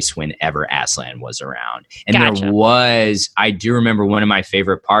space whenever Aslan was around. And Gotcha. There was, I do remember one of my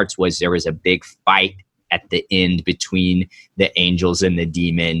favorite parts was there was a big fight at the end between the angels and the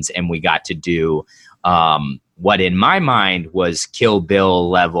demons, and we got to do what in my mind was Kill Bill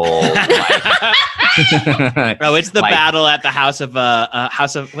level. Bro, it's the battle at the house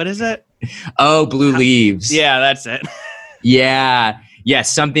of what is it? Oh, Blue Leaves. Yeah, that's it. Yeah,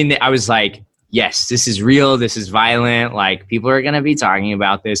 something that I was like, yes, this is real. This is violent. Like, people are going to be talking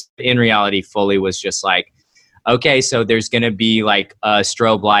about this. In reality, Foley was just like, okay, so there's going to be like a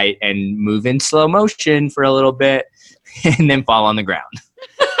strobe light and move in slow motion for a little bit and then fall on the ground.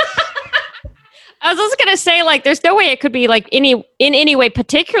 I was also going to say, like, there's no way it could be like in any way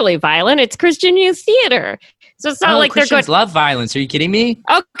particularly violent. It's Christian Youth Theater. So it's not like Christians they're love violence. Are you kidding me?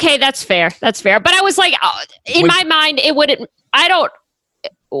 Okay, that's fair. But I was like, in my mind, it wouldn't,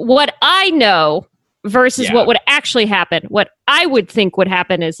 what I know versus what would actually happen. What I would think would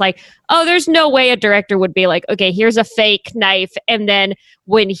happen is like, oh, there's no way a director would be like, okay, here's a fake knife, and then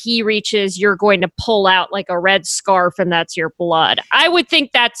when he reaches, you're going to pull out like a red scarf and that's your blood. I would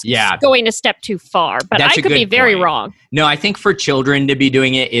think that's going a step too far, but that's I could be very wrong. No, I think for children to be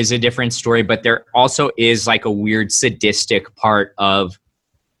doing it is a different story, but there also is like a weird sadistic part of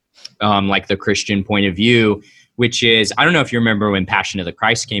like the Christian point of view, which is, I don't know if you remember when Passion of the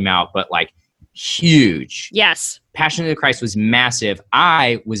Christ came out, but like huge. Yes. Passion of the Christ was massive.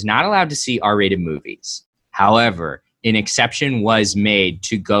 I was not allowed to see R-rated movies. However, an exception was made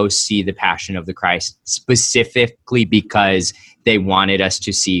to go see the Passion of the Christ specifically because they wanted us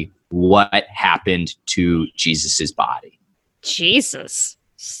to see what happened to Jesus's body. Jesus.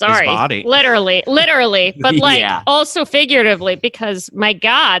 Sorry. His body. Literally, but like also figuratively, because my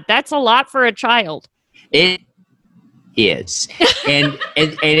God, that's a lot for a child. It is. And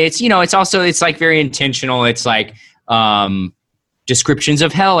it's, it's also, it's like very intentional. It's like descriptions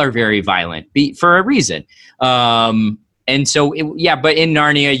of hell are very violent for a reason. And so, but in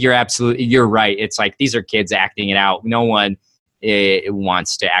Narnia, you're right. It's like, these are kids acting it out. No one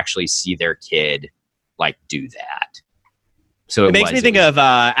wants to actually see their kid like do that. So it makes me think of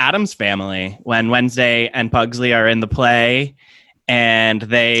Addams Family when Wednesday and Pugsley are in the play, and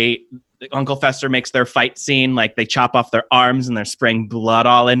Uncle Fester makes their fight scene, like they chop off their arms and they're spraying blood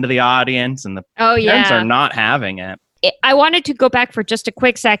all into the audience, and the parents are not having it. I wanted to go back for just a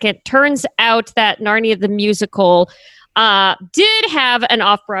quick second. Turns out that Narnia the Musical did have an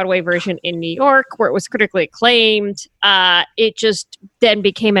off-Broadway version in New York where it was critically acclaimed. It just then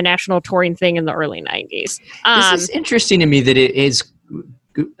became a national touring thing in the early 90s. This is interesting to me that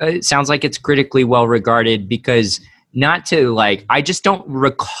it sounds like it's critically well regarded, because not to I just don't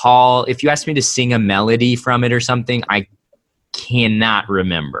recall, if you asked me to sing a melody from it or something, I cannot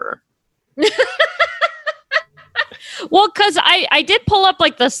remember. Well, because I did pull up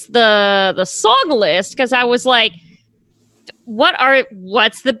the song list, because I was like,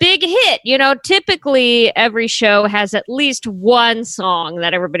 what's the big hit? Typically every show has at least one song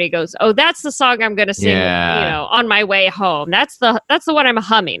that everybody goes, oh, that's the song I'm going to sing, on my way home. That's the one I'm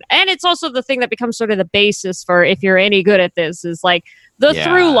humming. And it's also the thing that becomes sort of the basis for, if you're any good at this, is the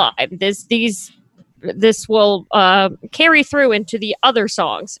through line. This will carry through into the other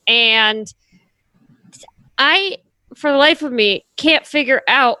songs. And I, for the life of me, can't figure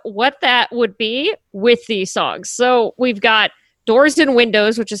out what that would be with these songs. So we've got Doors and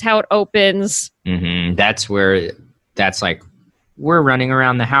Windows, which is how it opens. Mm-hmm. That's we're running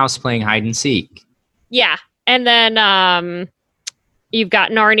around the house playing hide and seek. Yeah. And then you've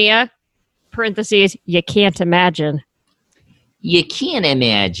got Narnia, parentheses, you can't imagine. You can't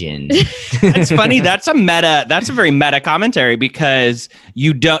imagine. It's funny. That's a very meta commentary, because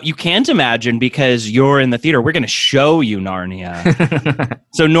you can't imagine because you're in the theater. We're going to show you Narnia.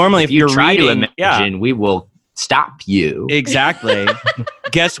 So normally if you're try reading, to imagine, we will stop you. Exactly.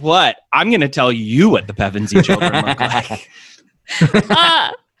 Guess what? I'm going to tell you what the Pevensey children look like.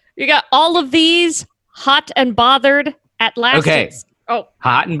 You got All of These, Hot and Bothered, At Last. Okay.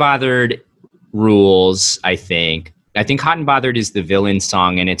 Hot and Bothered rules, I think. Hot and Bothered is the villain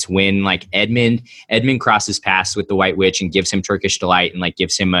song, and it's when Edmund crosses paths with the White Witch and gives him Turkish delight and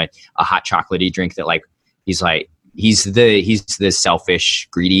gives him a hot chocolatey drink that he's the selfish,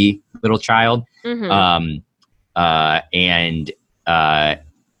 greedy little child. Mm-hmm. And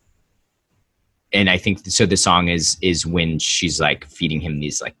I think so. The song is when she's feeding him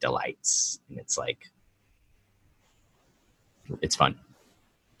these delights, and it's fun.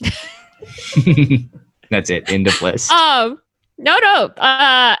 That's it. End of list. No.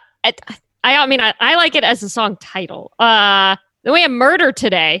 I mean, I like it as a song title. Then we have Murder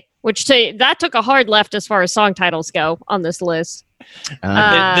Today, which that took a hard left as far as song titles go on this list.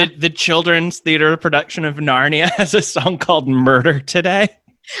 The children's theater production of Narnia has a song called Murder Today.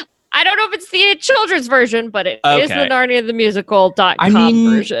 I don't know if it's the children's version, but it is the Narnia the Musical.com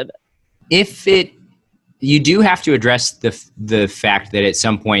version. You do have to address the fact that at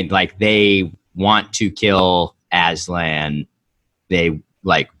some point, they want to kill Aslan. They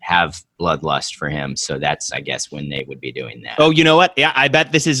have bloodlust for him. So that's, I guess, when they would be doing that. Oh, you know what? Yeah, I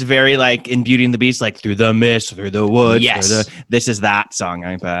bet this is very in Beauty and the Beast, through the mist, through the woods. Yes. This is that song,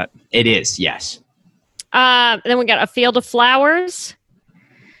 I bet. It is, yes. Then we got A Field of Flowers,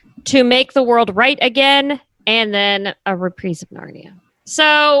 To Make the World Right Again, and then a reprise of Narnia.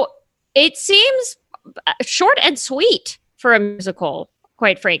 So it seems short and sweet for a musical,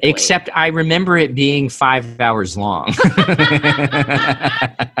 quite frankly. Except I remember it being 5 hours long.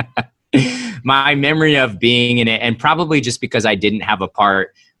 My memory of being in it, and probably just because I didn't have a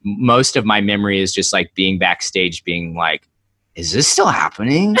part, most of my memory is just being backstage, being is this still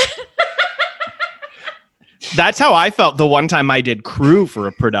happening? That's how I felt the one time I did crew for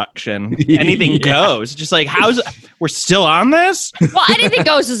a production. Anything goes. Just we're still on this? Well, Anything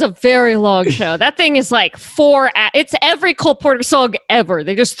Goes is a very long show. That thing is 4 it's every Cole Porter song ever.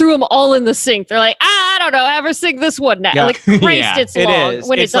 They just threw them all in the sink. They're I don't know, ever sing this one now. Yeah. Christ, it's long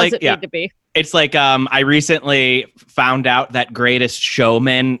when it doesn't need to be. It's I recently found out that Greatest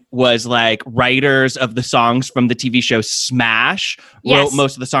Showman was writers of the songs from the TV show Smash wrote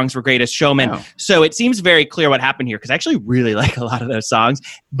most of the songs for Greatest Showman. Oh. So it seems very clear what happened here, because I actually really like a lot of those songs,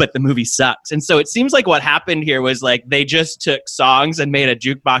 but the movie sucks. And so it seems what happened here was they just took songs and made a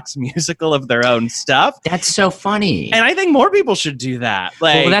jukebox musical of their own stuff. That's so funny. And I think more people should do that.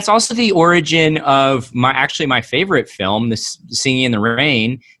 Well, that's also the origin of my favorite film, Singing in the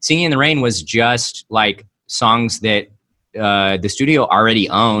Rain. Singing in the Rain was just songs that the studio already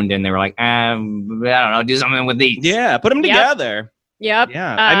owned, and they were I don't know, do something with these. Yeah, put them together. Yep.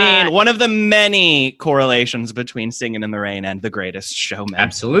 Yeah. I mean, one of the many correlations between Singing in the Rain and The Greatest Showman.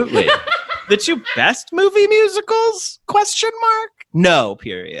 Absolutely. The two best movie musicals? ? No,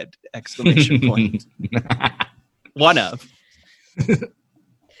 period. ! One of.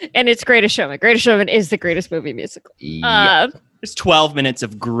 And it's Greatest Showman. Greatest Showman is the greatest movie musical. There's 12 minutes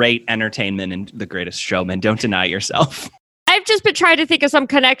of great entertainment in The Greatest Showman. Don't deny yourself. I've just been trying to think of some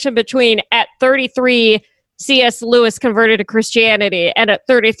connection between at 33, C.S. Lewis converted to Christianity, and at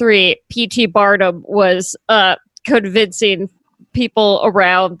 33, P.T. Barnum was convincing people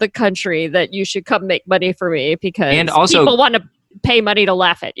around the country that you should come make money for me because people want to pay money to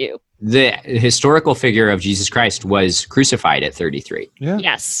laugh at you. The historical figure of Jesus Christ was crucified at 33. Yeah.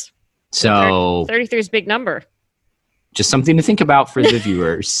 Yes. So 33 is a big number. Just something to think about for the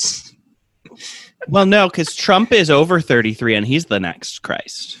viewers. Well, no, because Trump is over 33 and he's the next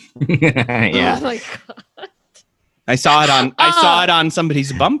Christ. Yeah. Oh my God. I saw it on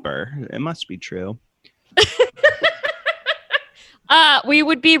somebody's bumper. It must be true. We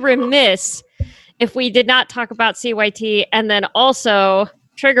would be remiss if we did not talk about CYT and then also,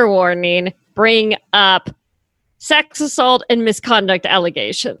 trigger warning, bring up sex assault and misconduct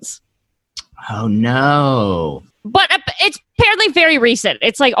allegations. Oh, no. But it's apparently very recent.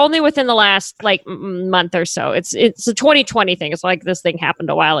 It's like only within the last month or so. It's a 2020 thing. It's like this thing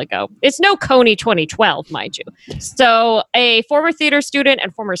happened a while ago. It's no Coney 2012, mind you. So a former theater student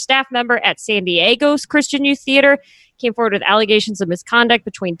and former staff member at San Diego's Christian Youth Theater came forward with allegations of misconduct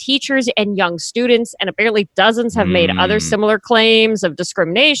between teachers and young students, and apparently dozens have made other similar claims of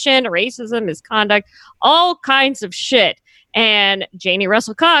discrimination, racism, misconduct, all kinds of shit. And Janie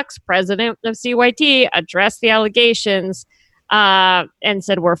Russell Cox, president of CYT, addressed the allegations and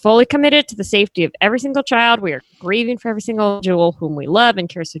said, "We're fully committed to the safety of every single child. We are grieving for every single individual whom we love and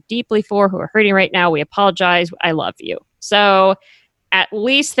care so deeply for, who are hurting right now. We apologize. I love you." So at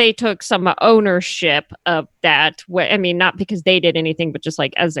least they took some ownership of that. I mean, not because they did anything, but just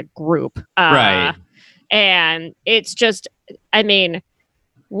like as a group. Right. And it's just, I mean,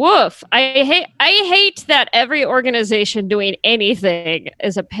 woof. I hate that every organization doing anything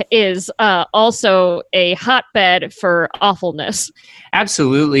is also a hotbed for awfulness.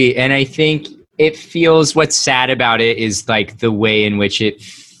 Absolutely. And I think it feels, what's sad about it is like the way in which it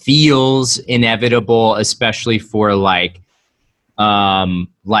feels inevitable, especially for like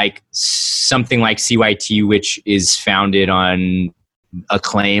something like CYT, which is founded on a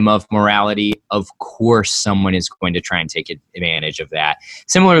claim of morality. Of course, someone is going to try and take advantage of that.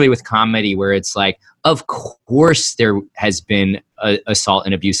 Similarly with comedy, where it's like, of course there has been assault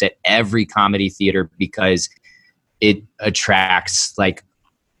and abuse at every comedy theater because it attracts like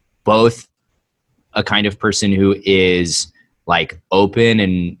both a kind of person who is like open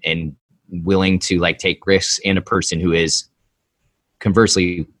and willing to like take risks, and a person who is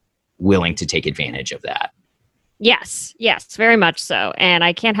conversely willing to take advantage of that. Yes, very much so. And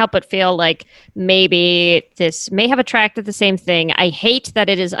I can't help but feel like maybe this may have attracted the same thing. I hate that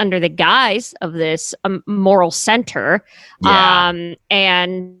it is under the guise of this moral center. Yeah.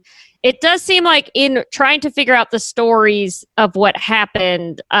 And it does seem like in trying to figure out the stories of what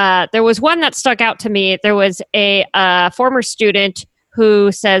happened, there was one that stuck out to me. There was a former student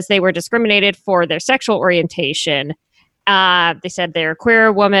who says they were discriminated for their sexual orientation. They said they're a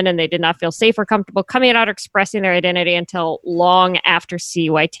queer woman and they did not feel safe or comfortable coming out or expressing their identity until long after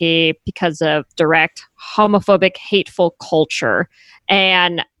CYT because of direct homophobic, hateful culture.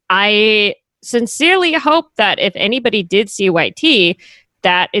 And I sincerely hope that if anybody did CYT,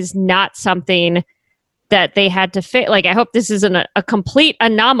 that is not something that they had to fit. Like, I hope this isn't a complete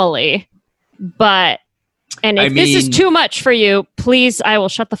anomaly, but, and if this is too much for you, please, I will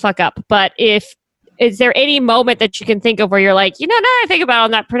shut the fuck up. But is there any moment that you can think of where you're like, now I think about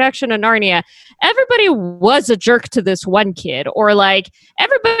on that production of Narnia, everybody was a jerk to this one kid, or like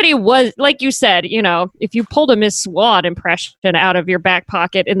everybody was, like you said, if you pulled a Miss Swan impression out of your back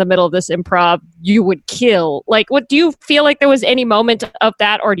pocket in the middle of this improv, you would kill. Like, what do you feel like there was any moment of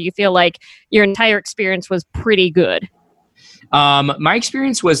that, or do you feel like your entire experience was pretty good? My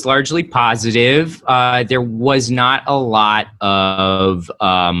experience was largely positive. There was not a lot of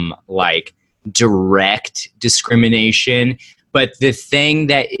direct discrimination, but the thing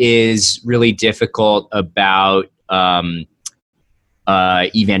that is really difficult about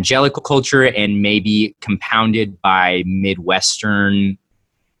evangelical culture, and maybe compounded by Midwestern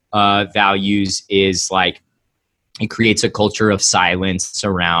values, is like it creates a culture of silence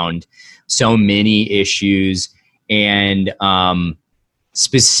around so many issues, and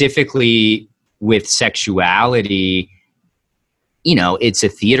specifically with sexuality. It's a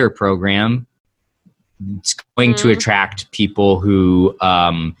theater program. It's going to attract people who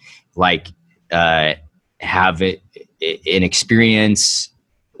have an experience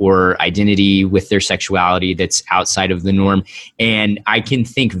or identity with their sexuality that's outside of the norm. And I can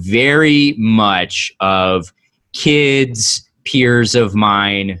think very much of kids peers of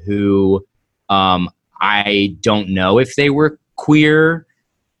mine who I don't know if they were queer,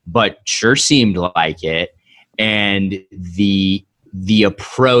 but sure seemed like it. And the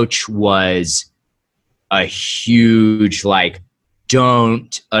approach was a huge, like,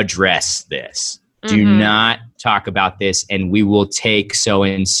 don't address this. Do not talk about this, and we will take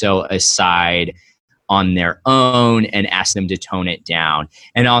so-and-so aside on their own and ask them to tone it down.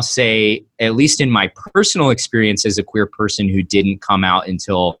 And I'll say, at least in my personal experience as a queer person who didn't come out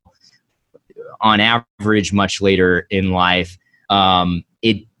until, on average, much later in life,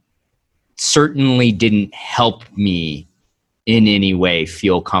 it certainly didn't help me in any way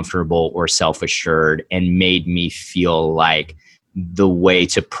feel comfortable or self-assured, and made me feel like the way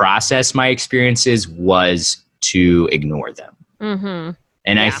to process my experiences was to ignore them.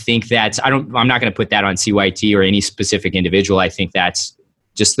 And I think I'm not going to put that on CYT or any specific individual. I think that's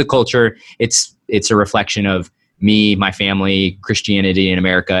just the culture. It's a reflection of me, my family, Christianity in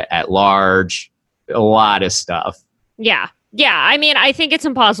America at large, a lot of stuff. Yeah. Yeah. I mean, I think it's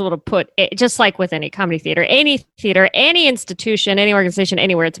impossible to put it, just like with any comedy theater, any institution, any organization,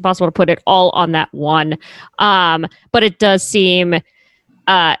 anywhere, it's impossible to put it all on that one. But it does seem,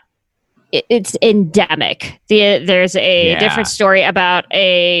 it's endemic. There's a different story about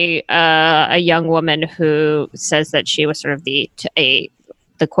a young woman who says that she was sort of the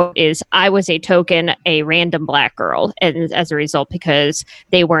quote is, "I was a token, a random black girl," and as a result, because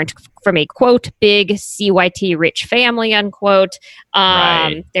they weren't from a quote big CYT rich family unquote,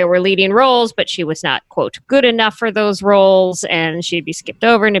 there were leading roles, but she was not quote good enough for those roles, and she'd be skipped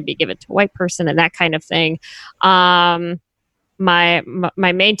over and it'd be given to a white person and that kind of thing. My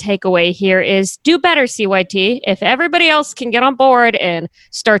main takeaway here is do better, CYT. If everybody else can get on board and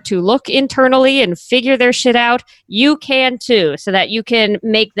start to look internally and figure their shit out, you can too, so that you can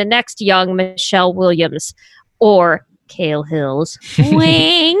make the next young Michelle Williams or Cale Hills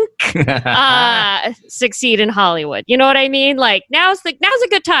wink succeed in Hollywood. You know what I mean? Like now's a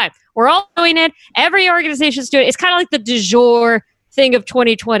good time. We're all doing it. Every organization's doing it. It's kind of like the du jour thing of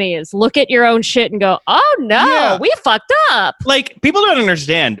 2020 is look at your own shit and go, oh no, we fucked up. Like, people don't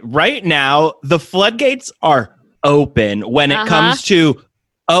understand. Right now, the floodgates are open when it comes to,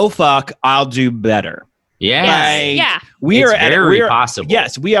 oh fuck, I'll do better. Yeah. We it's are very possible.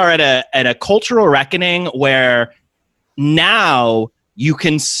 Yes, we are at a cultural reckoning where now you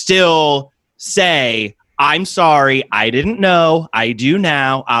can still say, I'm sorry, I didn't know, I do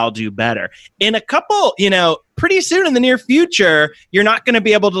now, I'll do better. In a couple, pretty soon in the near future, you're not going to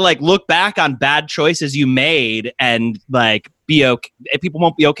be able to like look back on bad choices you made and like be okay. People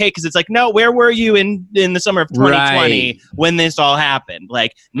won't be okay because it's like, no, where were you in the summer of 2020 when this all happened?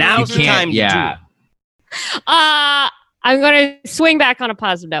 Like now's the time to do it. I'm going to swing back on a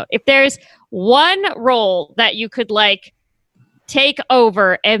positive note. If there's one role that you could like take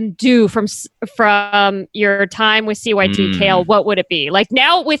over and do from your time with CYT, Cale, what would it be? Like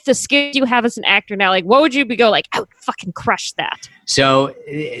now with the skills you have as an actor now, like what would you go like, I would fucking crush that. So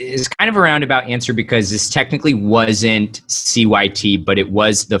it's kind of a roundabout answer because this technically wasn't CYT, but it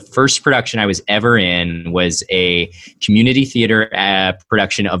was the first production I was ever in was a community theater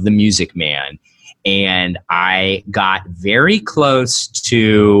production of The Music Man. And I got very close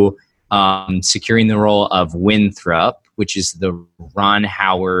to securing the role of Winthrop, which is the Ron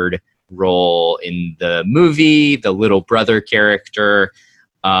Howard role in the movie, the little brother character.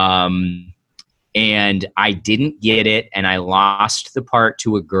 And I didn't get it, and I lost the part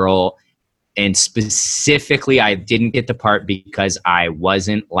to a girl. And specifically, I didn't get the part because I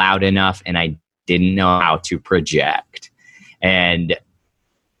wasn't loud enough and I didn't know how to project. And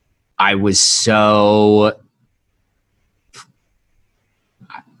I was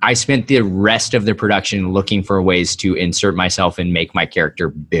I spent the rest of the production looking for ways to insert myself and make my character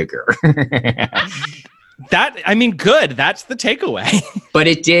bigger. Good. That's the takeaway. But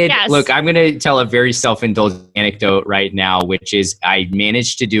it did. Yes. Look, I'm going to tell a very self-indulgent anecdote right now, which is I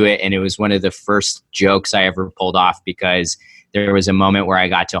managed to do it, and it was one of the first jokes I ever pulled off because there was a moment where I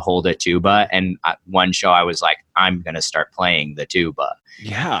got to hold a tuba, and one show I was like, I'm going to start playing the tuba.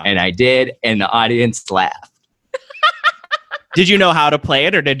 Yeah. And I did, and the audience laughed. Did you know how to play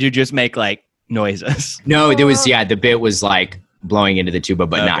it, or did you just make like noises? No, there was, the bit was like blowing into the tuba,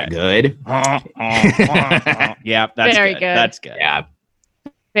 but not good. Yeah, that's very good. That's good. Yeah.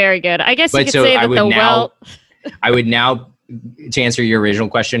 Very good. I guess you could say that I would now, to answer your original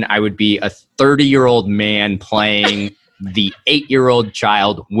question, I would be a 30-year-old man playing the 8-year-old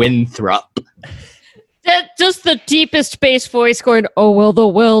child Winthrop. Just the deepest bass voice going, oh, well, the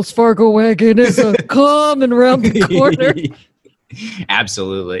Wells Fargo wagon is coming around the corner.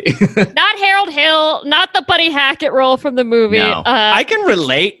 Absolutely. Not Harold Hill, not the Buddy Hackett role from the movie. No. I can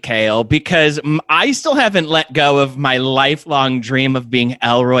relate, Kale, because I still haven't let go of my lifelong dream of being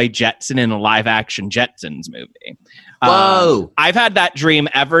Elroy Jetson in a live-action Jetsons movie. Whoa. I've had that dream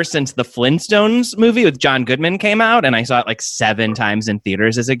ever since the Flintstones movie with John Goodman came out, and I saw it like 7 times in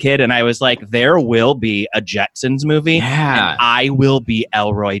theaters as a kid, and I was like, there will be a Jetsons movie, and I will be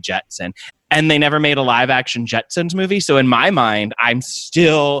Elroy Jetson. And they never made a live-action Jetsons movie, so in my mind, I'm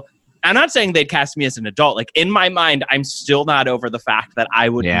not saying they'd cast me as an adult. Like, in my mind, I'm still not over the fact that I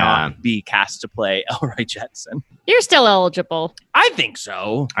would not be cast to play Elroy Jetson. You're still eligible. I think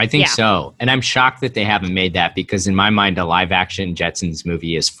so. I think so. And I'm shocked that they haven't made that because in my mind, a live-action Jetsons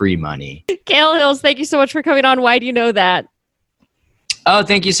movie is free money. Kale Hills, thank you so much for coming on. Why Do You Know That? Oh,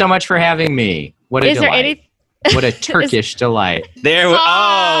 thank you so much for having me. What a delight. What a Turkish delight.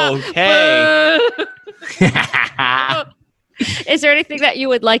 Okay. Is there anything that you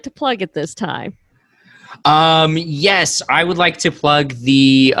would like to plug at this time? Yes, I would like to plug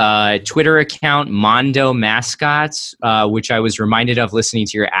the Twitter account Mondo Mascots, which I was reminded of listening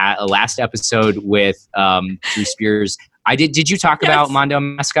to your last episode with Drew Spears. Did you talk about Mondo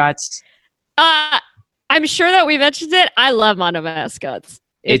Mascots? I'm sure that we mentioned it. I love Mondo Mascots.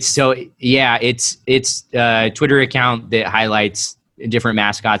 It's a Twitter account that highlights different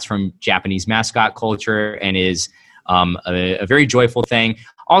mascots from Japanese mascot culture and is a very joyful thing.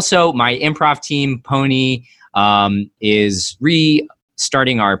 Also, my improv team, Pony, is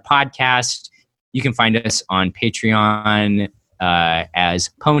restarting our podcast. You can find us on Patreon as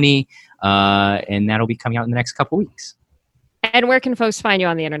Pony, and that'll be coming out in the next couple weeks. And where can folks find you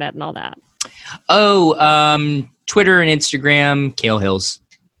on the internet and all that? Twitter and Instagram, Kale Hills.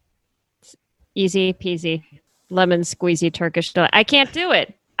 Easy peasy, lemon squeezy Turkish delight. I can't do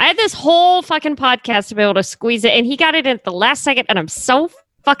it. I had this whole fucking podcast to be able to squeeze it, and he got it at the last second, and I'm so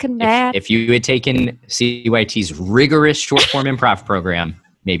fucking mad. If you had taken CYT's rigorous short-form improv program,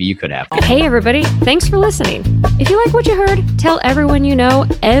 maybe you could have. Hey, everybody. Thanks for listening. If you like what you heard, tell everyone you know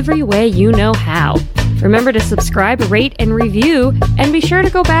every way you know how. Remember to subscribe, rate, and review, and be sure to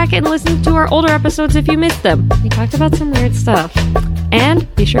go back and listen to our older episodes if you missed them. We talked about some weird stuff.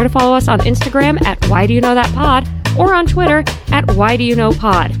 And be sure to follow us on Instagram at Why Do You Know That Pod or on Twitter at Why Do You Know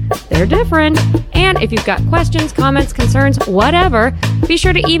Pod. They're different. And if you've got questions, comments, concerns, whatever, be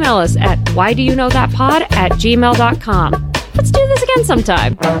sure to email us at whydoyouknowthatpod@gmail.com. Let's do this again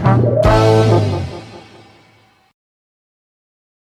sometime.